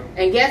 Yeah.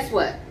 And guess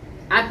what?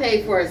 I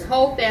paid for his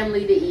whole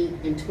family to eat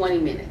in 20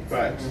 minutes.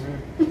 Right.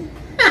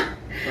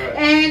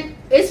 And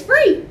it's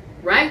free.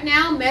 Right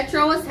now,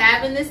 Metro is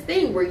having this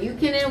thing where you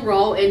can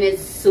enroll and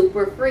it's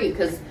super free.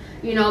 Because,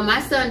 you know, my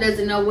son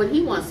doesn't know what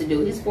he wants to do.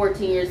 He's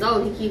 14 years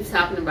old. He keeps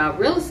talking about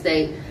real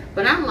estate.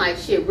 But I'm like,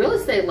 shit, real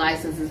estate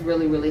license is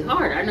really, really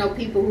hard. I know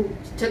people who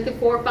took it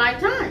 4 or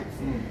 5 times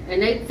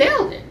and they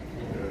failed it.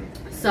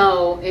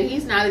 So, and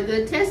he's not a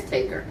good test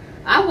taker.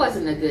 I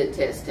wasn't a good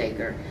test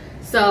taker.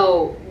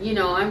 So, you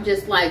know, I'm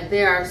just like,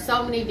 there are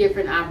so many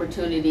different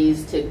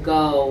opportunities to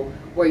go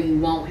where you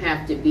won't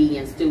have to be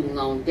in student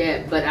loan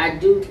debt. But I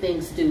do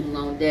think student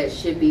loan debt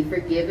should be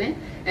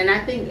forgiven. And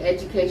I think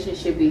education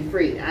should be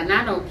free. And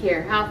I don't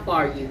care how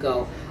far you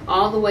go,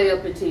 all the way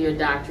up into your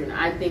doctrine.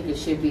 I think it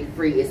should be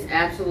free. It's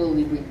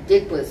absolutely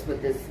ridiculous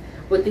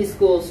what these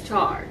schools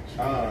charge.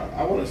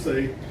 I want to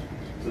say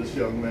to this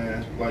young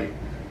man, like,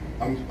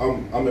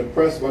 I'm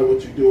impressed by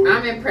what you're doing.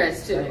 I'm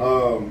impressed too.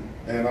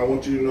 And I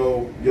want you to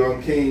know, young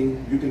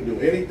king, you can do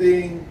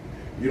anything.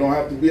 You don't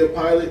have to be a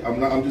pilot.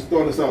 I'm just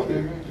throwing this out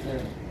there.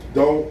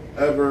 Don't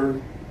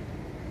ever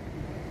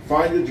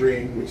find your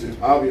dream, which is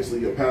obviously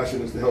your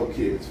passion is to help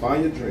kids.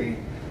 Find your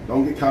dream.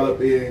 Don't get caught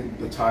up in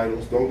the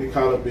titles. Don't get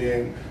caught up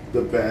in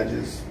the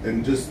badges.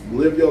 And just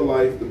live your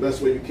life the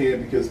best way you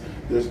can because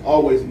there's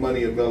always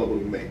money available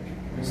to make.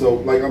 So,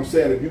 like I'm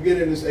saying, if you get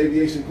in this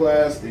aviation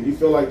class and you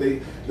feel like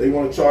they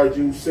want to charge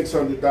you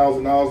 $600,000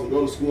 to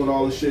go to school and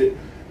all this shit,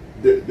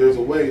 there's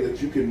a way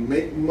that you can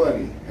make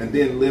money and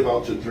then live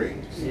out your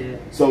dreams. Yeah.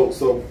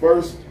 So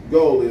first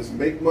goal is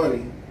make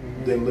money,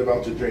 then live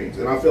out your dreams.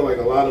 And I feel like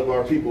a lot of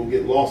our people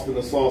get lost in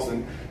the sauce.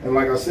 And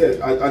like I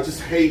said, I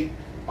just hate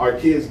our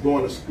kids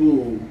going to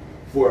school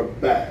for a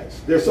badge.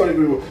 There's so many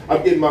people.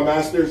 I'm getting my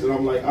master's, and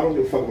I'm like, I don't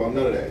give a fuck about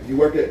none of that. You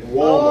work at Walmart.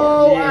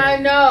 Oh, yeah. I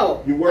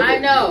know. You work. I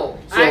know.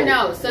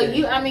 So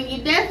you, I mean,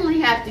 you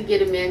definitely have to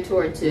get a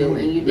mentor too,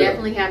 and you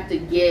definitely have to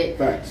get.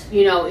 Facts.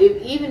 You know,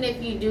 even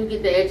if you do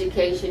get the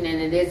education and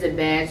it is a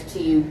badge to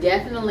you,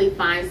 definitely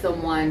find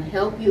someone,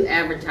 help you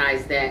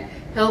advertise that,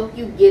 help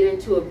you get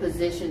into a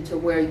position to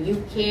where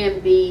you can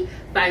be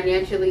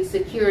financially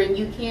secure and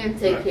you can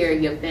take care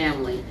of your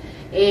family.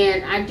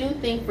 And I do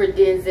think for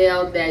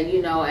Denzel that,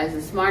 you know, as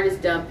the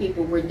smartest dumb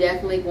people, we're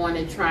definitely going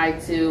to try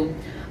to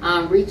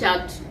reach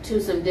out to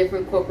some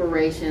different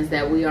corporations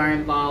that we are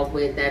involved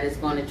with that is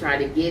going to try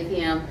to give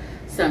him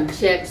some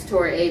checks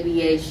toward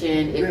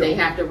aviation. If they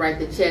have to write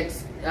the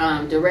checks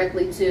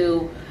directly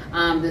to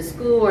the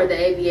school or the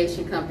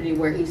aviation company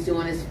where he's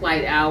doing his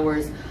flight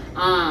hours.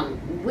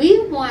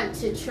 We want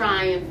to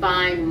try and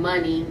find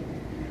money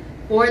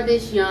for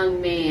this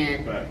young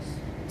man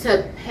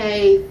to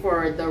pay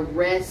for the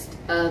rest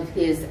of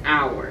his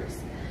hours.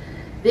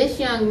 This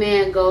young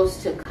man goes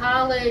to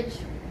college,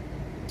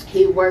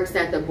 he works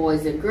at the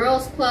Boys and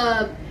Girls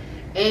Club,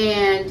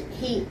 and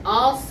he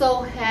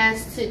also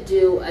has to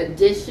do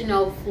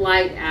additional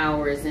flight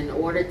hours in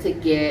order to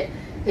get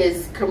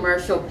his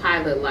commercial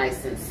pilot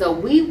license. So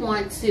we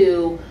want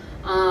to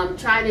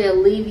try to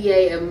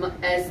alleviate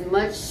as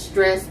much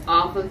stress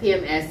off of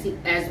him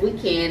as we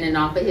can and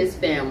off of his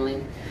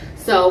family.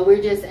 So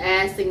we're just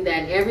asking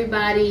that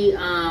everybody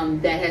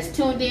that has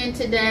tuned in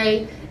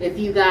today, if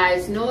you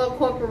guys know a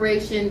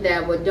corporation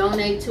that would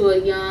donate to a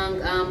young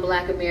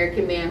Black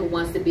American man who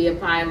wants to be a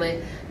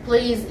pilot,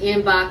 please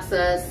inbox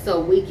us so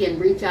we can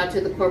reach out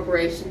to the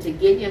corporation to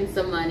get him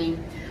some money.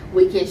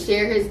 We can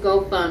share his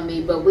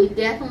GoFundMe, but we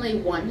definitely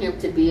want him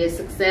to be a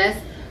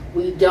success.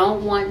 We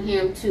don't want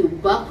him to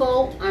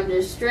buckle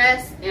under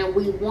stress, and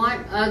we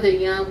want other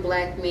young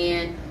Black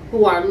men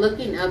who are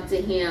looking up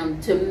to him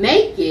to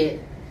make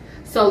it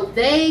so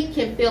they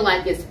can feel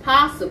like it's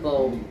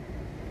possible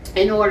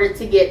in order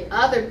to get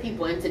other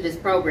people into this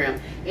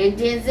program. And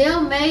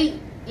Denzel may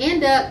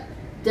end up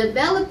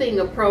developing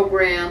a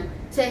program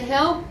to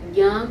help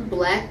young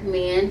black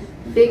men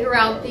figure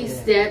out these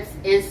steps,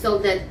 and so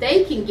that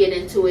they can get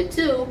into it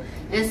too.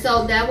 And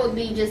so that would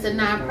be just a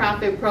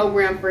nonprofit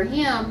program for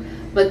him,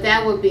 but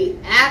that would be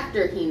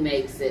after he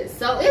makes it.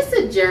 So it's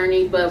a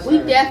journey, but we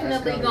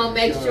definitely gonna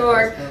make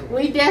sure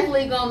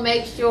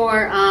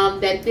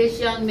that this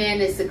young man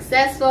is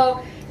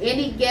successful.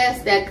 Any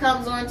guest that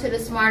comes on to the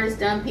Smartest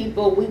Dumb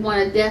People, we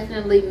want to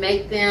definitely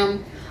make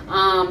them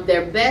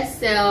their best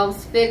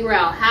selves, figure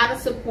out how to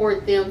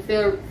support them,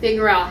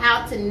 figure out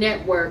how to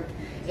network,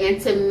 and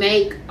to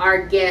make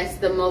our guests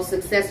the most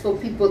successful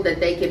people that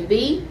they can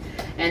be.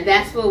 And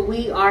that's what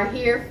we are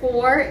here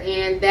for,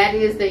 and that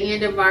is the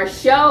end of our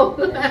show.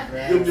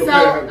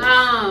 So,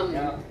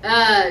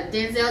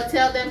 Denzel,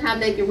 tell them how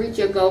they can reach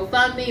your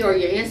GoFundMe or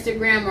your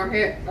Instagram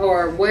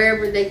or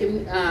wherever they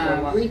can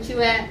reach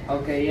you at.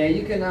 Okay, yeah,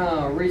 you can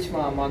reach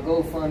my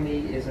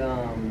GoFundMe is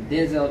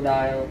Denzel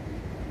Dial.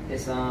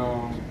 It's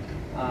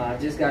I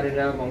just got it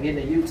up. I'm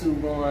getting a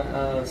YouTube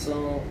going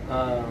soon.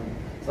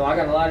 So I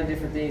got a lot of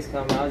different things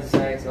coming. I was just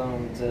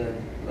asking to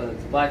the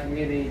black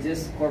community,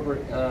 just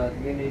corporate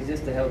communities,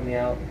 just to help me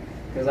out,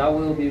 because I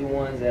will be the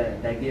ones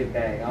that give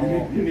back.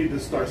 You need to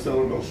start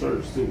selling those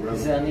shirts too, brother.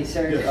 Selling these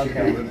shirts? Yes,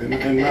 okay.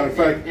 And matter of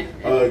fact,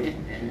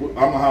 I'm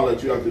gonna holler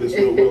at you after this.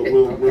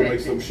 We'll make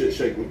some shit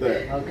shake with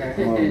that.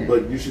 Okay.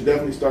 But you should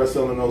definitely start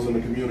selling those in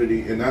the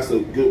community, and that's a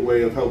good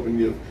way of helping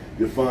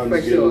your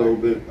funds get a little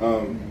bit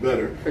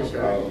better. For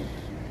sure.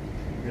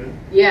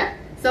 Yeah.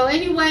 So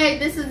anyway,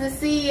 this is the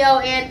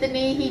CEO,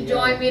 Anthony. He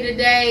joined me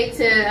today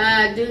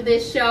to do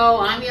this show.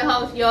 I'm your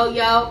host,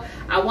 Yo-Yo.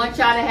 I want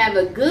y'all to have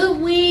a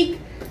good week.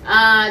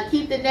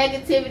 Keep the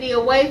negativity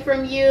away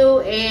from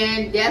you,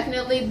 and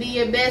definitely be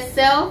your best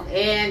self.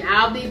 And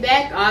I'll be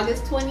back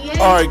August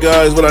 28th. All right,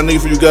 guys, what I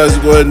need for you guys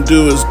to go ahead and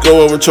do is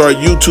go over to our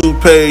YouTube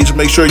page.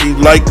 Make sure you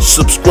like,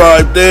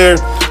 subscribe there,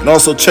 and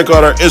also check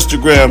out our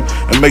Instagram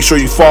and make sure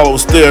you follow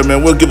us there,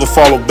 man. We'll give a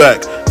follow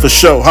back for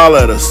sure.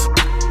 Holla at us.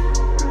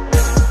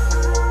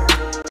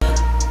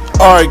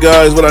 Alright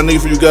guys, what I need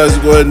for you guys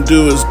to go ahead and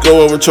do is go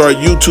over to our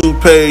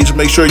YouTube page.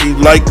 Make sure you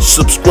like,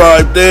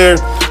 subscribe there,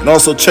 and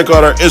also check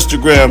out our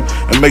Instagram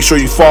and make sure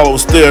you follow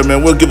us there,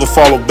 man. We'll give a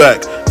follow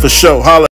back for sure. Holla.